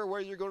an hour or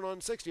whether you're going on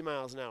 60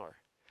 miles an hour.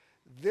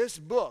 This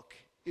book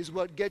is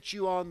what gets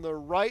you on the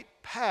right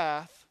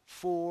path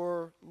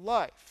for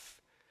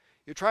life.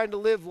 You're trying to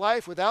live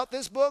life without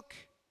this book,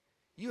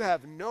 you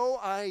have no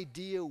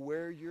idea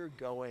where you're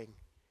going.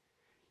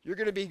 You're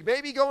going to be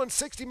maybe going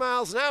 60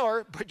 miles an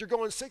hour, but you're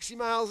going 60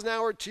 miles an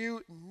hour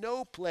to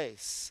no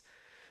place,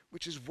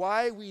 which is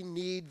why we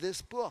need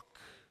this book.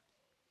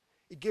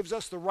 It gives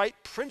us the right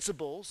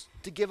principles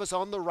to give us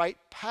on the right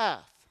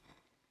path.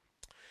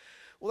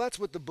 Well, that's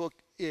what the book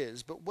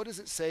is, but what does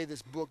it say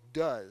this book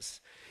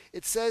does?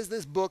 It says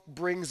this book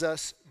brings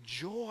us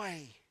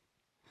joy.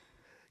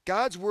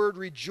 God's word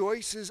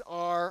rejoices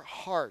our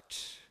heart.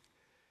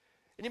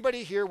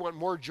 Anybody here want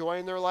more joy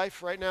in their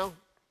life right now?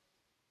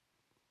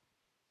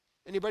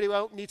 Anybody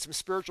need some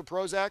spiritual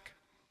Prozac?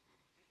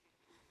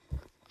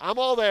 I'm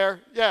all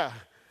there, yeah.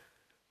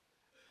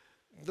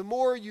 The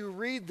more you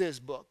read this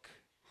book,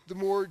 the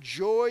more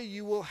joy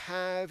you will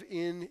have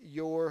in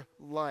your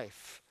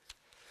life.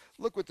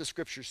 Look what the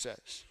scripture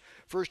says.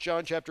 1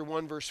 John chapter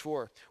 1, verse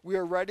 4. We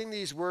are writing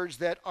these words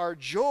that our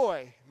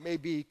joy may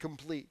be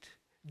complete.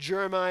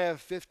 Jeremiah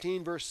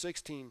 15, verse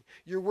 16.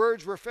 Your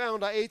words were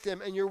found, I ate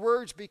them, and your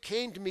words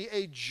became to me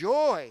a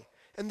joy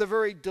and the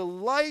very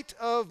delight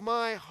of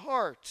my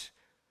heart.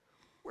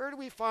 Where do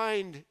we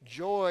find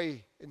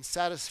joy and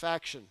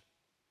satisfaction?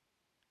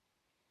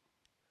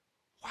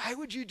 Why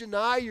would you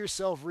deny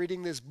yourself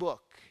reading this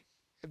book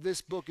if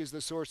this book is the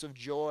source of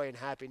joy and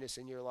happiness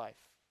in your life?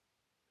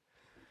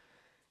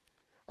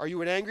 Are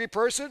you an angry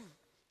person?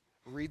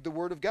 Read the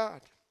Word of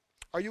God.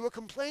 Are you a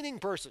complaining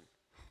person?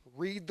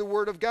 Read the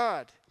Word of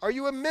God. Are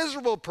you a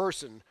miserable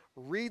person?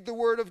 Read the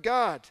Word of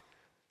God.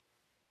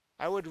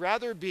 I would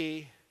rather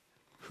be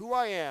who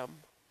I am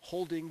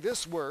holding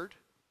this Word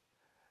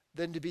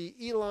than to be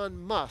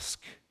Elon Musk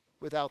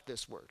without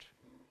this Word.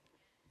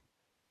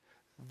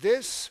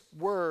 This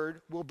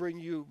Word will bring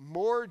you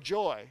more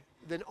joy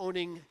than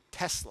owning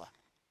Tesla.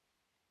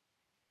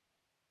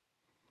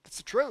 That's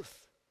the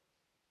truth.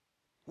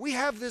 We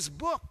have this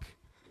book,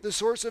 the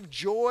source of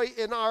joy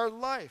in our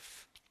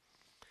life.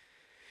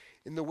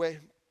 In the way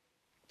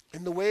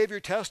of your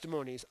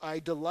testimonies, I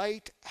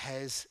delight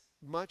as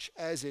much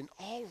as in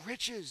all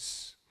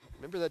riches.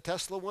 Remember that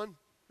Tesla one?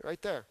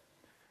 Right there.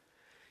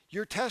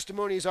 Your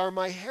testimonies are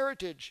my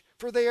heritage,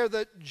 for they are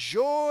the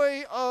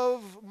joy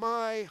of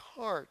my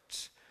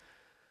heart.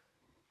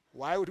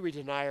 Why would we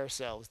deny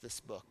ourselves this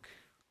book?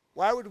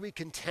 Why would we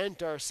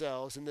content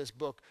ourselves in this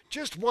book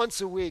just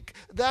once a week?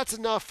 That's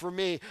enough for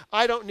me.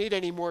 I don't need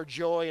any more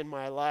joy in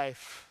my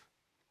life.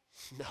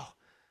 No.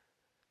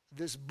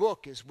 This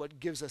book is what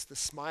gives us the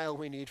smile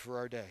we need for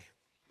our day.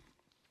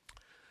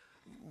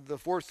 The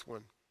fourth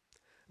one.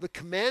 The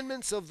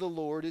commandments of the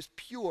Lord is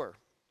pure.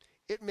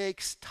 It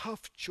makes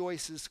tough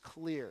choices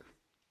clear.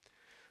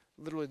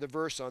 Literally, the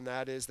verse on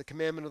that is, the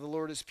commandment of the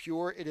Lord is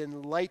pure. It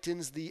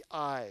enlightens the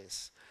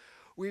eyes.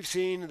 We've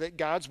seen that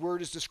God's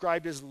word is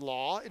described as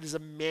law. It is a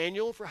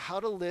manual for how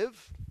to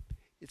live.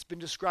 It's been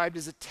described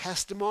as a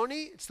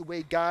testimony. It's the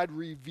way God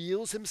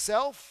reveals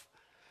himself.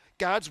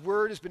 God's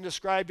word has been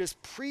described as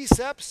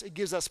precepts. It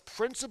gives us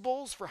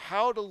principles for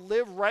how to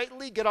live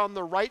rightly, get on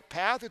the right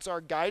path. It's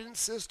our guidance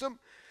system.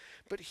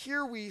 But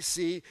here we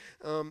see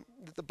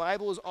that the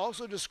Bible is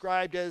also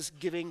described as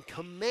giving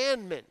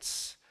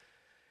commandments.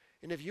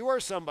 And if you are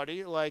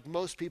somebody, like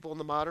most people in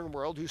the modern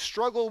world, who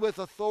struggle with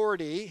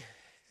authority,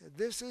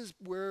 this is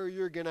where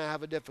you're going to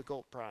have a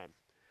difficult time.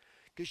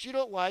 Because you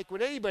don't like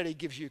when anybody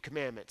gives you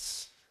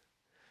commandments.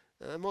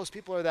 Most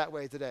people are that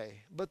way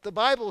today. But the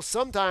Bible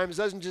sometimes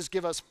doesn't just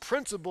give us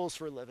principles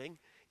for living.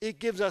 It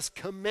gives us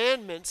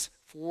commandments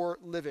for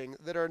living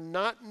that are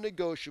not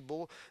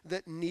negotiable,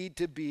 that need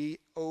to be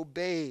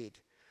obeyed.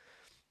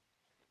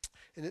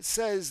 And it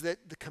says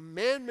that the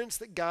commandments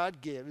that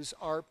God gives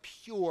are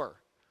pure.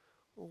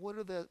 Well, what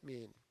does that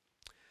mean?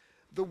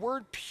 The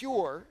word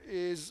pure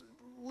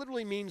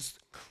literally means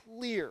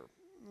clear.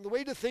 The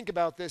way to think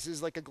about this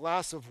is like a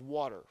glass of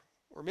water.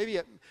 Or maybe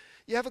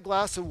you have a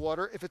glass of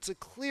water. If it's a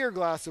clear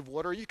glass of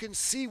water, you can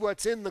see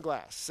what's in the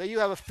glass. Say you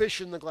have a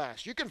fish in the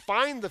glass. You can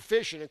find the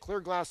fish in a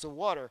clear glass of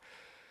water.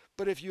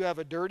 But if you have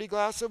a dirty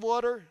glass of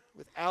water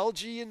with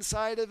algae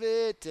inside of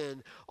it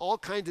and all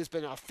kinds, it's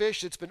been a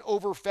fish that's been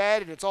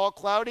overfed and it's all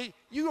cloudy,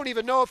 you don't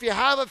even know if you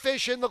have a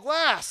fish in the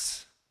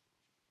glass.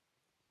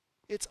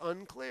 It's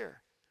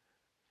unclear.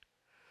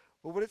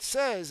 But what it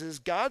says is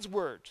God's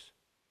word,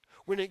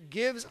 when it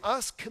gives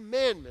us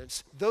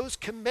commandments, those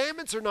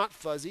commandments are not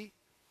fuzzy.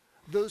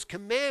 Those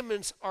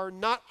commandments are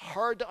not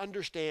hard to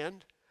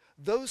understand.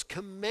 Those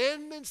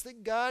commandments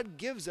that God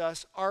gives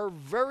us are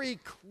very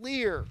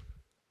clear.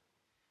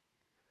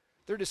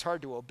 They're just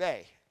hard to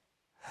obey.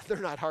 They're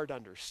not hard to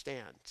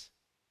understand.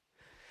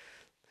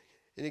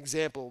 An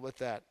example with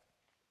that.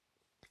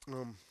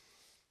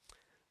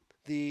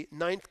 The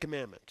 9th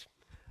commandment,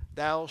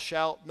 thou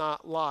shalt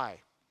not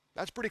lie.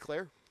 That's pretty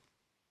clear.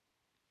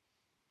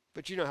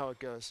 But you know how it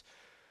goes.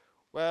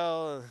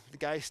 Well, the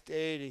guy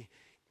stayed, he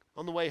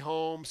On the way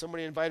home,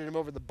 somebody invited him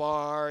over to the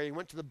bar. He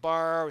went to the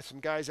bar with some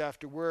guys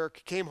after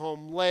work, came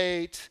home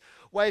late.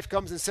 Wife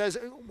comes and says,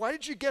 "Why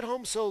did you get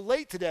home so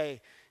late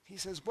today?" He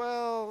says,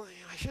 "Well,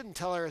 I shouldn't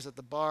tell her I was at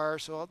the bar,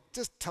 so I'll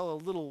just tell a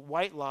little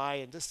white lie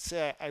and just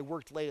say I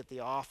worked late at the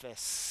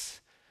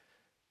office.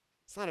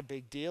 It's not a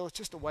big deal. It's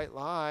just a white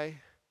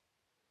lie."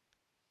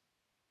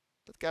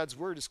 But God's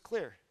word is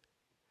clear.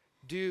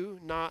 Do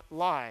not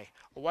lie.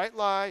 A white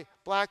lie,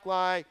 black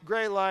lie,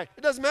 gray lie,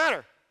 it doesn't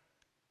matter.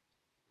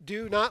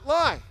 Do not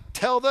lie.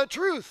 Tell the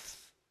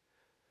truth.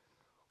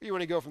 You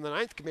want to go from the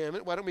 9th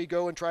commandment, why don't we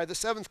go and try the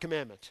 7th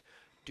commandment?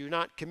 Do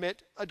not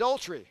commit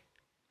adultery.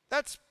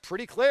 That's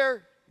pretty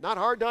clear, not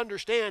hard to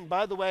understand.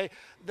 By the way,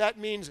 that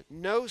means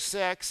no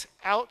sex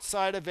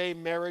outside of a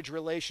marriage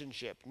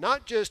relationship.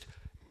 Not just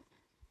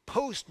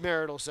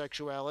post-marital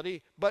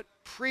sexuality, but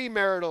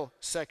premarital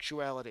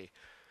sexuality.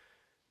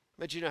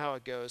 But you know how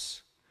it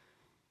goes.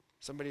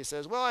 Somebody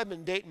says, "Well, I've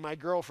been dating my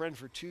girlfriend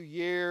for 2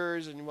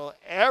 years, and well,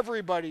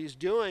 everybody's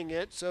doing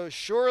it, so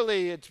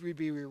surely it would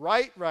be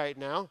right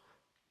now."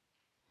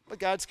 But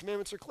God's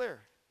commandments are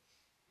clear.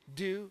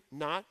 Do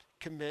not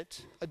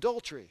commit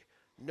adultery.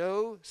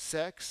 No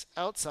sex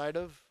outside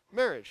of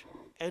marriage.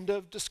 End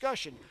of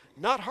discussion.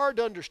 Not hard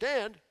to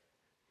understand.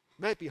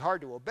 Might be hard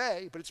to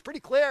obey, but it's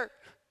pretty clear.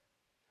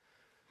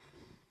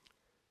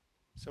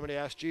 Somebody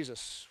asked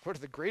Jesus, "What are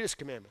the greatest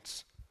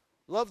commandments?"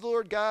 Love the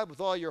Lord God with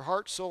all your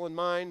heart, soul, and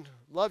mind.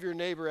 Love your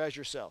neighbor as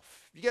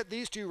yourself. If you get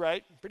these two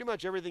right, pretty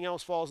much everything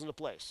else falls into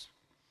place.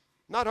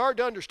 Not hard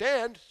to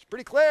understand. It's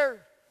pretty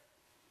clear.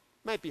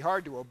 Might be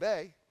hard to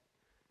obey.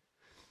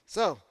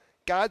 So,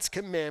 God's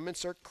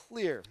commandments are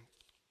clear.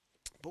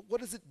 But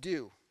what does it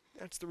do?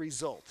 That's the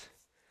result.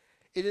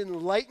 It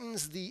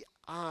enlightens the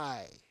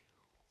eye.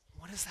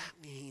 What does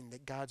that mean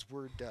that God's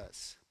word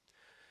does?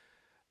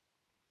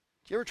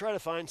 Do you ever try to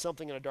find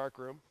something in a dark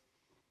room?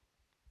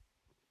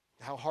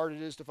 How hard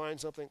it is to find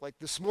something? Like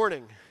this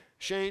morning,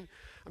 Shane,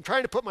 I'm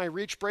trying to put my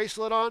Reach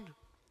bracelet on,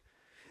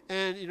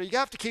 and you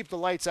have to keep the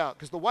lights out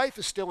because the wife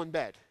is still in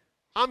bed.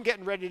 I'm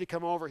getting ready to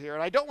come over here,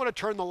 and I don't want to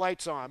turn the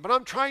lights on, but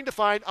I'm trying to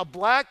find a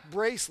black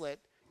bracelet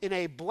in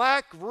a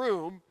black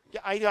room.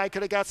 Yeah, I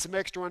could have got some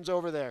extra ones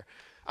over there.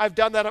 I've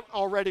done that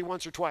already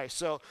once or twice.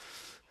 So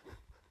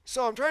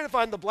I'm trying to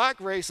find the black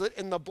bracelet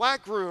in the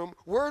black room.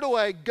 Where do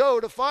I go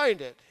to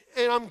find it?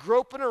 And I'm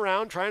groping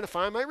around trying to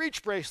find my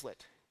Reach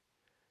bracelet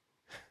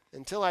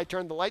until I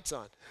turned the lights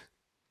on.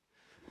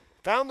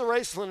 Found the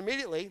bracelet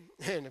immediately,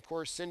 and of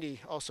course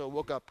Cindy also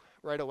woke up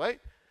right away.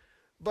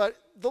 But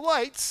the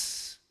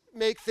lights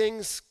make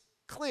things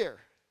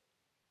clear.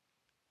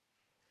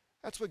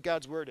 That's what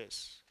God's word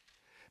is.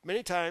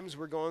 Many times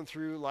we're going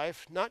through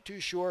life not too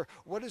sure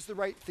what is the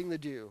right thing to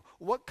do.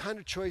 What kind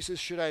of choices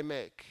should I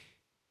make?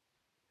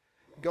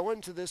 Go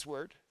into this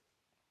word.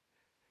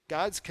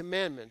 God's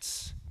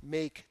commandments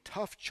make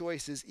tough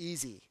choices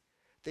easy.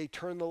 They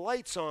turn the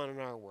lights on in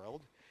our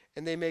world,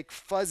 and they make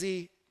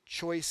fuzzy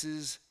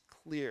choices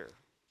clear.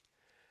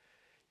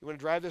 You want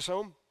to drive this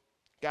home?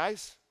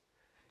 Guys,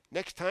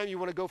 next time you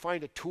want to go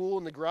find a tool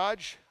in the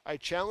garage, I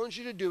challenge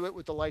you to do it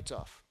with the lights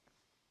off.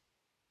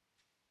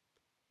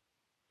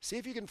 See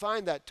if you can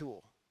find that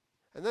tool.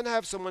 And then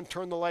have someone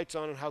turn the lights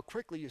on and how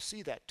quickly you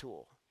see that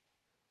tool.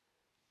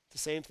 The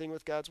same thing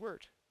with God's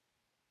word.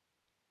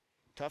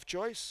 Tough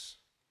choice.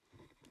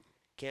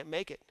 Can't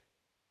make it.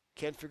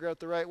 Can't figure out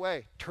the right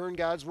way. Turn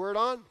God's word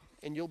on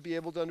and you'll be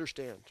able to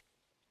understand.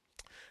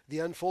 The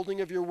unfolding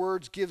of your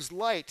words gives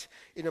light.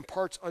 It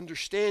imparts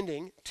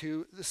understanding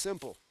to the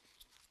simple.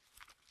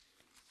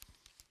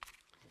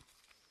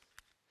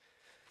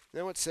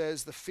 Now it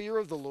says, the fear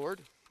of the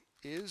Lord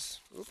is,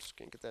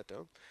 can't get that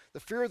down. The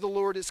fear of the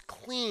Lord is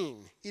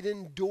clean. It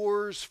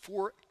endures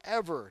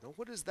forever. Now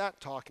what is that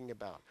talking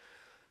about?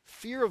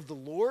 Fear of the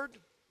Lord?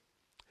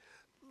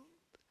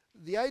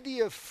 The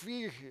idea of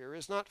fear here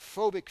is not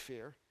phobic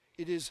fear.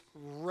 It is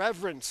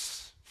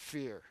reverence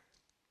fear.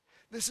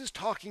 This is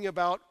talking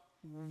about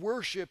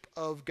worship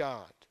of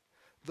God.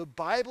 The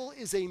Bible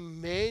is a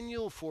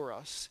manual for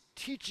us,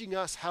 teaching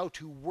us how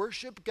to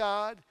worship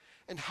God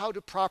and how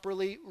to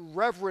properly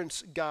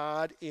reverence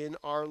God in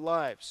our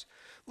lives.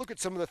 Look at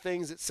some of the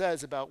things it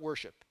says about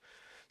worship.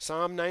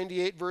 Psalm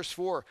 98 verse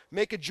 4,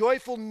 make a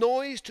joyful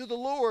noise to the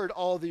Lord,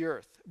 all the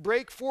earth.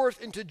 Break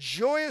forth into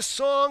joyous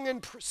song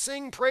and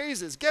sing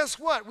praises. Guess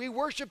what? We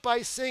worship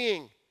by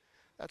singing.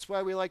 That's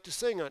why we like to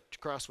sing at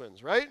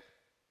Crosswinds, right?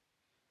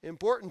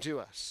 Important to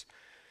us.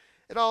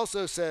 It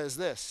also says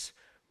this,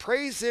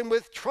 praise him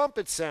with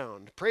trumpet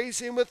sound, praise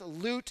him with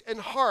lute and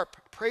harp,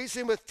 praise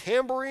him with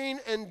tambourine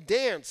and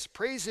dance,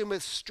 praise him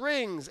with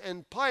strings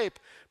and pipe,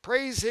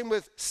 praise him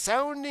with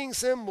sounding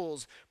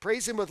cymbals,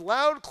 praise him with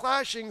loud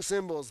clashing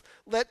cymbals.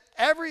 Let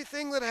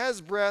everything that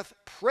has breath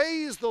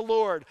praise the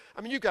Lord.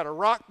 I mean, you've got a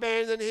rock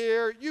band in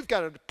here, you've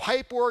got a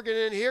pipe organ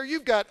in here,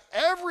 you've got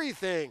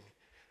everything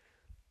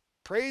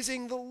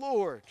praising the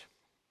Lord.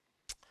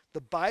 The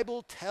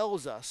Bible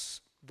tells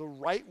us the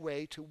right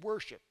way to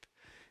worship.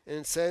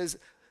 And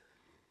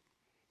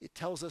it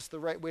tells us the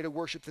right way to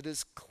worship that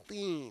is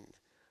clean,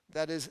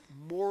 that is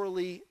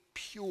morally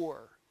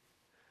pure.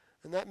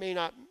 And that may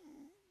not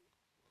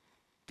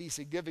be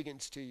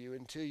significant to you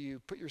until you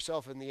put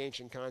yourself in the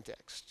ancient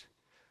context.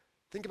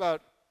 Think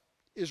about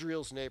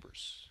Israel's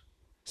neighbors.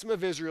 Some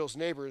of Israel's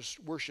neighbors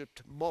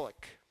worshipped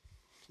Moloch.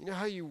 You know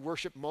how you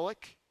worship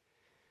Moloch?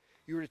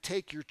 You were to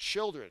take your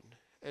children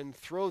and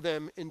throw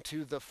them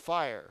into the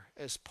fire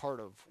as part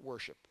of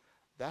worship.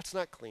 That's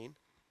not clean.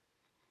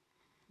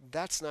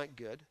 That's not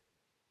good.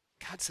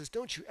 God says,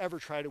 don't you ever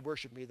try to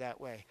worship me that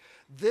way.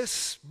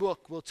 This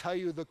book will tell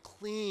you the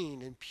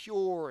clean and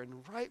pure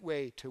and right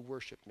way to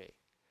worship me.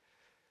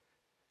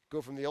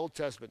 Go from the Old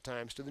Testament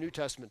times to the New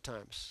Testament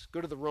times. Go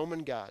to the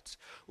Roman gods.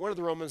 One of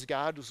the Romans'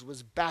 gods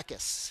was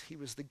Bacchus. He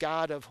was the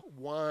god of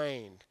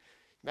wine.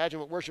 Imagine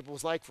what worship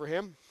was like for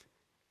him.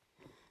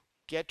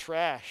 Get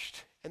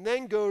trashed. And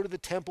then go to the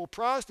temple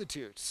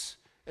prostitutes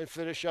and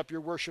finish up your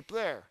worship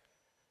there.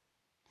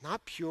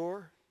 Not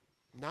pure,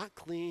 not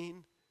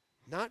clean,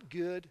 not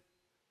good.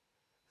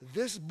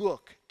 This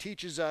book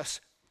teaches us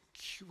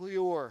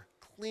pure,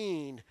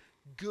 clean,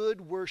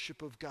 good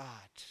worship of God.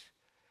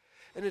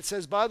 And it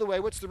says, by the way,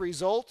 what's the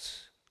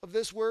result of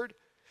this word?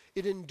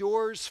 It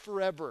endures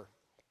forever.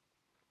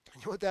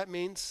 You know what that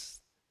means?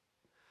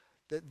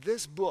 That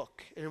this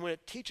book, and when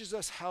it teaches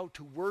us how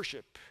to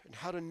worship and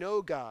how to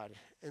know God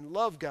and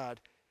love God,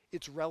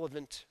 it's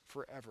relevant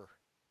forever.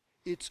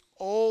 It's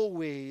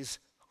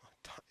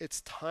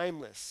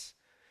timeless.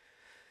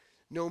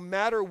 No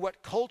matter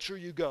what culture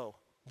you go,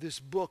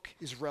 this book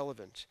is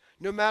relevant.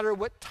 No matter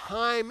what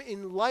time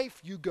in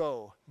life you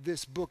go,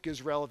 this book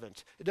is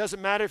relevant. It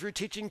doesn't matter if you're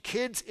teaching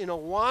kids in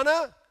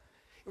Awana,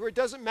 or it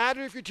doesn't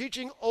matter if you're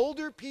teaching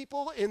older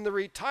people in the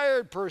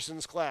retired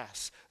person's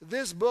class.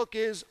 This book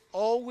is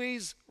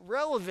always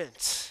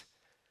relevant.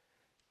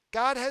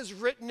 God has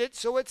written it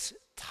so it's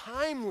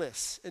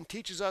timeless and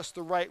teaches us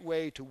the right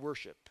way to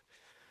worship.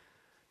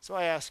 So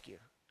I ask you,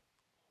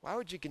 why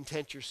would you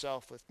content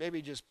yourself with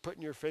maybe just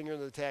putting your finger in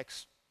the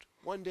text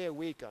one day a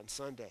week on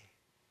Sunday?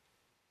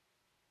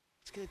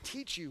 It's going to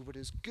teach you what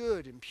is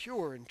good and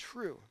pure and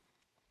true.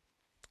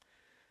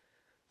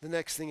 The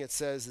next thing it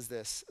says is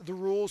this: the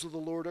rules of the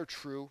Lord are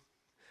true.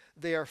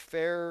 They are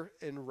fair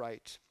and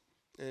right.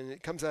 And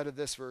it comes out of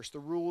this verse: the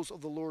rules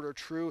of the Lord are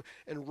true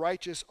and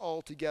righteous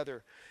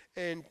altogether.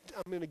 And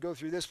I'm going to go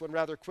through this one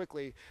rather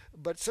quickly,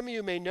 but some of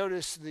you may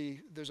notice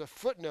there's a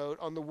footnote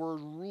on the word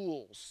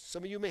rules.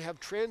 Some of you may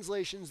have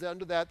translations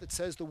under that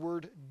says the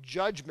word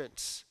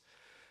judgments,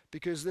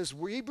 because this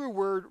Hebrew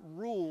word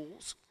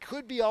rules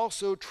could be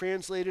also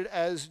translated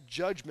as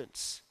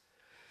judgments.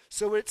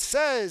 So what it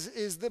says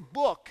is the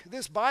book,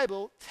 this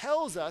Bible,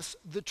 tells us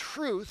the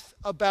truth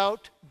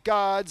about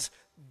God's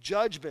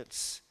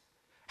judgments.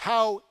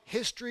 How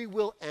history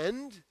will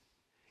end,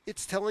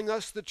 it's telling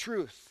us the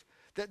truth.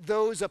 That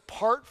those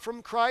apart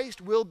from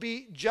Christ will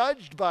be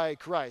judged by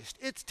Christ.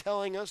 It's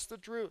telling us the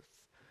truth.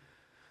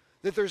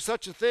 That there's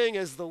such a thing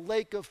as the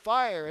lake of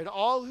fire, and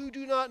all who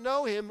do not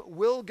know him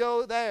will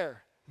go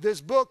there.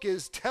 This book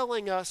is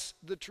telling us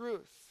the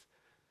truth.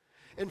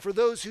 And for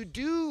those who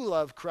do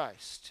love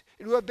Christ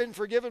and who have been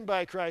forgiven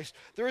by Christ,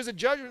 there is a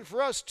judgment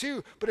for us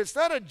too, but it's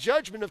not a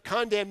judgment of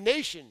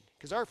condemnation,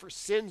 because our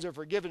sins are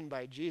forgiven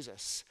by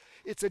Jesus.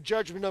 It's a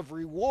judgment of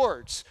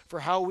rewards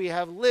for how we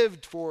have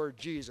lived for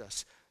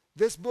Jesus.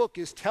 This book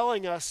is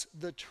telling us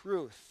the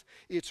truth.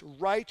 It's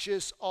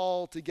righteous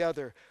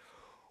altogether.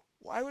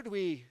 Why would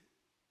we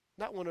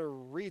not want to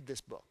read this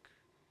book?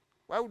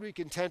 Why would we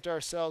content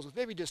ourselves with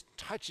maybe just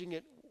touching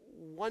it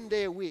one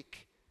day a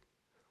week,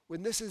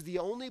 when this is the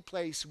only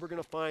place we're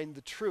going to find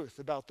the truth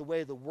about the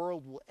way the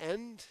world will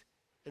end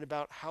and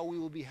about how we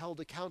will be held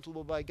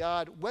accountable by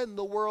God when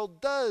the world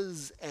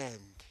does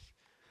end?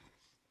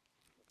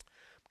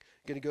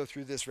 I'm going to go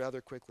through this rather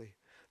quickly.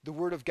 The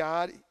Word of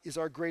God is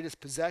our greatest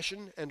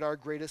possession and our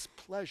greatest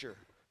pleasure.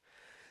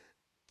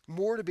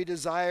 More to be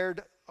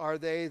desired are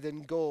they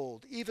than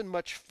gold, even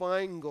much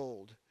fine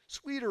gold.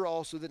 Sweeter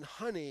also than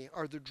honey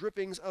are the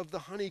drippings of the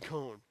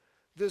honeycomb.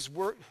 This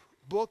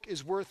book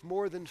is worth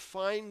more than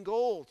fine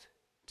gold.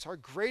 It's our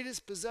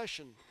greatest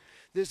possession.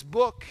 This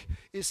book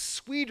is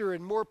sweeter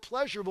and more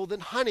pleasurable than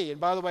honey. And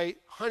by the way,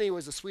 honey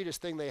was the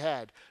sweetest thing they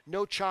had.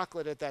 No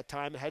chocolate at that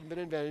time. It hadn't been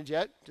invented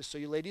yet, just so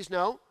you ladies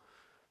know.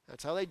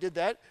 That's how they did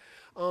that.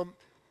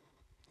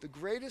 The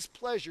greatest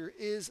pleasure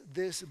is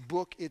this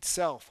book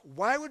itself.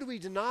 Why would we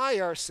deny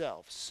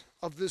ourselves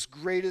of this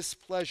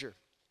greatest pleasure?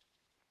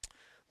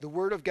 The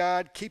Word of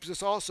God keeps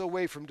us also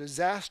away from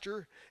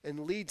disaster and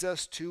leads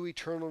us to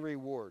eternal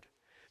reward.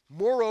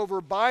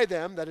 Moreover, by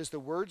them, that is the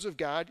words of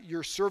God,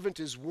 your servant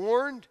is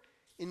warned.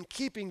 In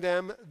keeping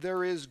them,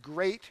 there is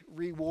great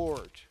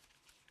reward.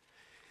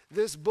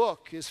 This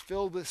book is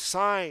filled with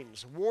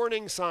signs,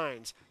 warning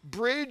signs.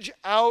 Bridge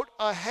out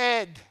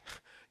ahead.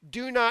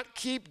 Do not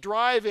keep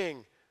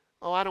driving.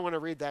 Oh, I don't want to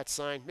read that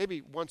sign.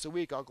 Maybe once a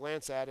week I'll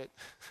glance at it.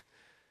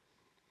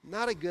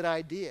 Not a good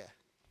idea.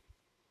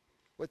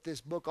 What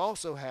this book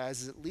also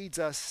has is it leads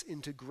us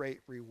into great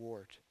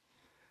reward.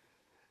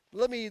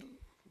 Let me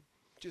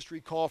just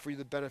recall for you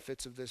the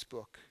benefits of this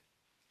book.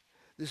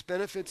 The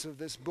benefits of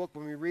this book,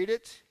 when we read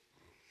it,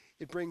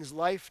 it brings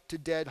life to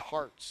dead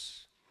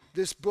hearts.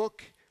 This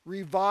book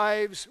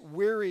revives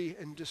weary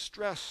and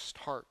distressed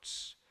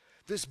hearts.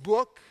 This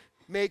book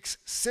makes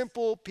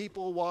simple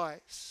people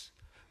wise.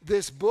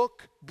 This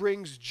book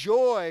brings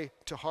joy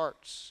to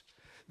hearts.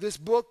 This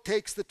book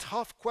takes the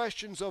tough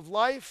questions of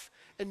life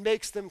and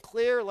makes them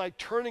clear like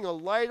turning a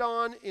light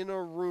on in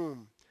a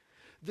room.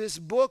 This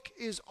book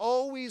is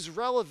always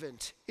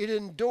relevant. It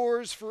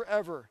endures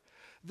forever.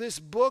 This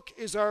book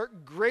is our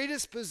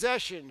greatest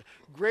possession,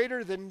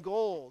 greater than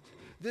gold.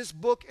 This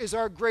book is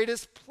our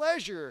greatest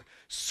pleasure,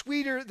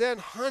 sweeter than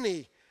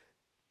honey.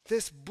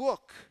 This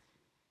book,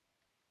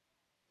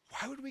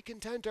 why would we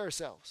content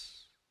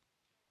ourselves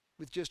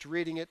with just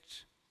reading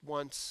it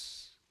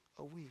once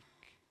a week?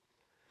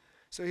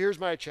 So here's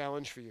my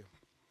challenge for you.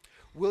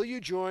 Will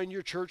you join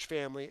your church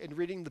family in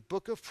reading the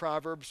book of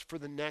Proverbs for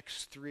the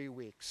next 3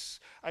 weeks?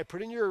 I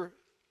put in your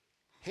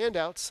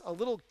handouts a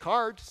little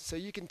card so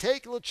you can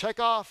take a little check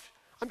off.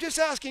 I'm just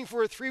asking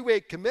for a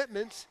 3-week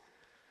commitment.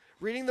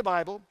 Reading the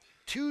Bible,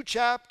 2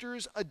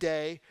 chapters a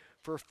day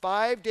for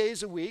 5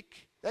 days a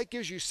week. That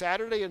gives you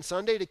Saturday and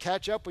Sunday to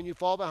catch up when you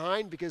fall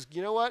behind, because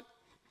you know what?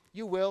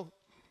 You will,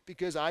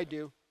 because I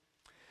do.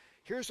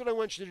 Here's what I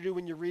want you to do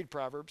when you read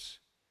Proverbs.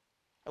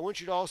 I want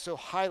you to also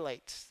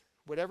highlight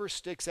whatever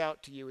sticks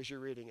out to you as you're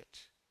reading it.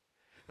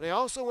 And I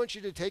also want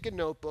you to take a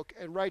notebook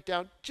and write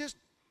down just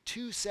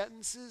 2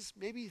 sentences,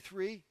 maybe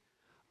 3,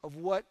 of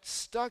what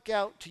stuck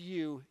out to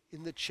you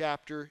in the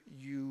chapter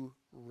you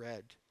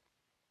read.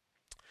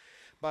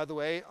 By the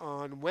way,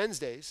 on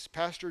Wednesdays,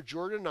 Pastor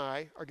Jordan and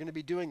I are going to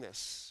be doing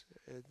this.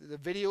 The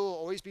video will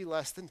always be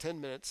less than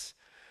 10 minutes.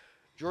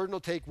 Jordan will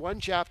take 1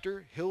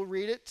 chapter, he'll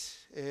read it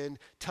and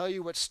tell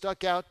you what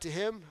stuck out to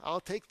him. I'll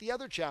take the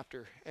other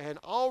chapter and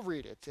I'll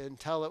read it and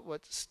tell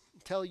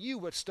you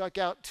what stuck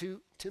out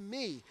to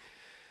me.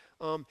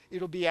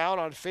 It'll be out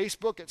on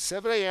Facebook at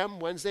 7 a.m.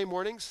 Wednesday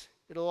mornings.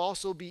 It'll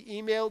also be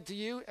emailed to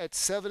you at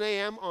 7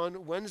 a.m.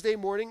 on Wednesday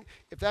morning.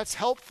 If that's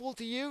helpful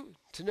to you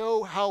to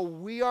know how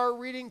we are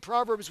reading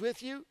Proverbs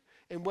with you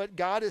and what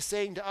God is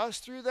saying to us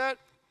through that,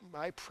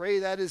 I pray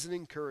that is an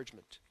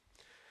encouragement.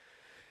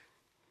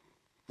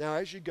 Now,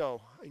 as you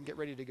go and get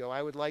ready to go,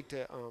 I would like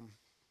to,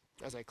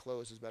 as I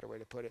close is a better way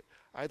to put it,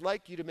 I'd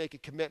like you to make a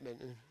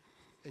commitment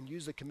and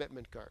use the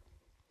commitment card.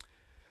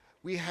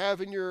 We have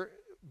in your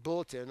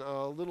bulletin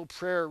a little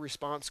prayer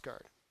response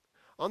card.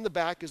 On the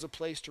back is a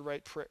place to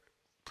write prayer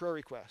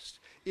requests.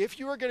 If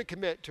you are going to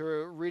commit to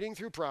reading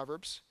through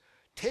Proverbs,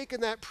 take in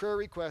that prayer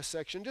request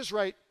section, just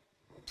write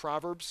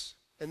Proverbs,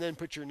 and then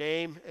put your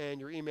name and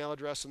your email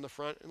address in the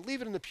front, and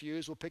leave it in the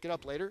pews. We'll pick it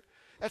up later.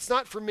 That's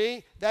not for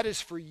me. That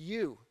is for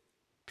you.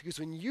 Because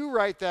when you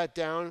write that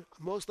down,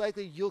 most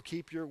likely you'll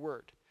keep your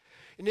word.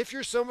 And if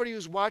you're somebody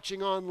who's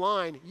watching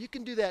online, you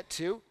can do that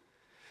too.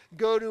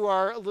 Go to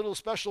our little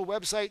special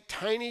website,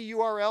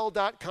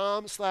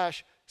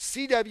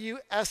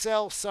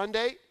 tinyurl.com/CWSL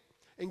Sunday,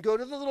 and go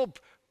to the little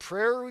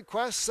prayer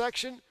request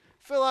section,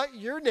 fill out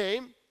your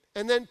name,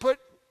 and then put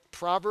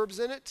Proverbs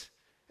in it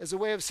as a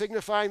way of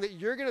signifying that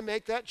you're going to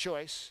make that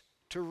choice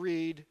to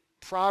read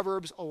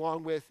Proverbs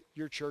along with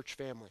your church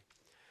family.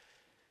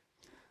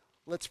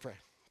 Let's pray.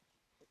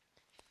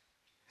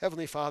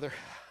 Heavenly Father,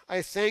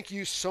 I thank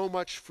you so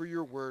much for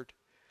your word.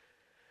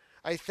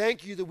 I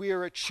thank you that we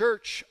are a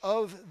church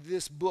of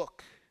this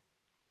book.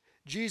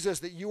 Jesus,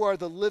 that you are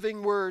the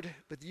living word,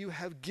 but that you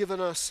have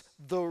given us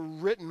the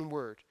written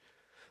word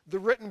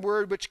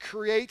which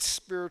creates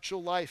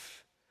spiritual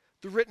life,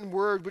 the written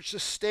word which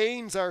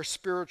sustains our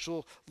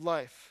spiritual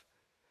life,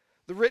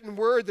 the written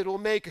word that will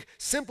make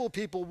simple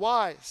people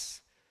wise,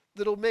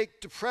 that will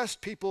make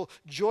depressed people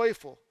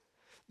joyful,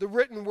 the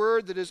written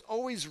word that is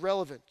always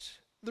relevant,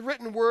 the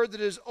written word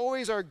that is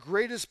always our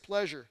greatest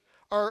pleasure,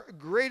 our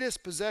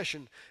greatest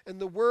possession, and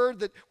the word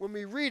that when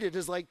we read it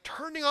is like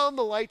turning on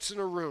the lights in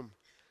a room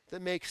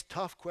that makes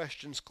tough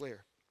questions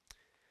clear.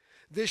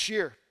 This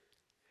year,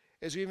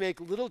 as we make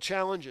little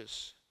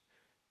challenges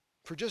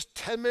for just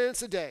 10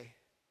 minutes a day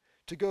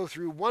to go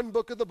through 1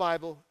 book of the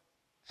Bible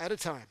at a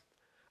time,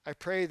 I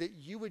pray that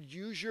you would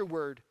use your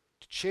word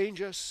to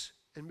change us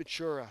and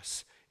mature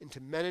us into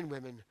men and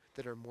women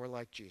that are more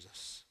like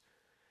Jesus.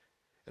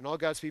 And all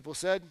God's people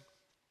said,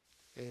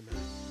 amen.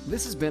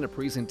 This has been a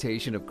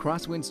presentation of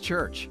Crosswinds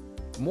Church.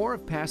 More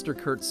of Pastor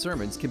Kurt's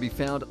sermons can be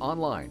found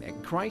online at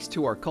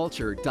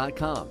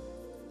christtourculture.com.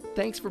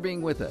 Thanks for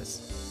being with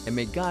us, and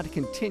may God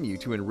continue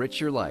to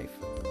enrich your life.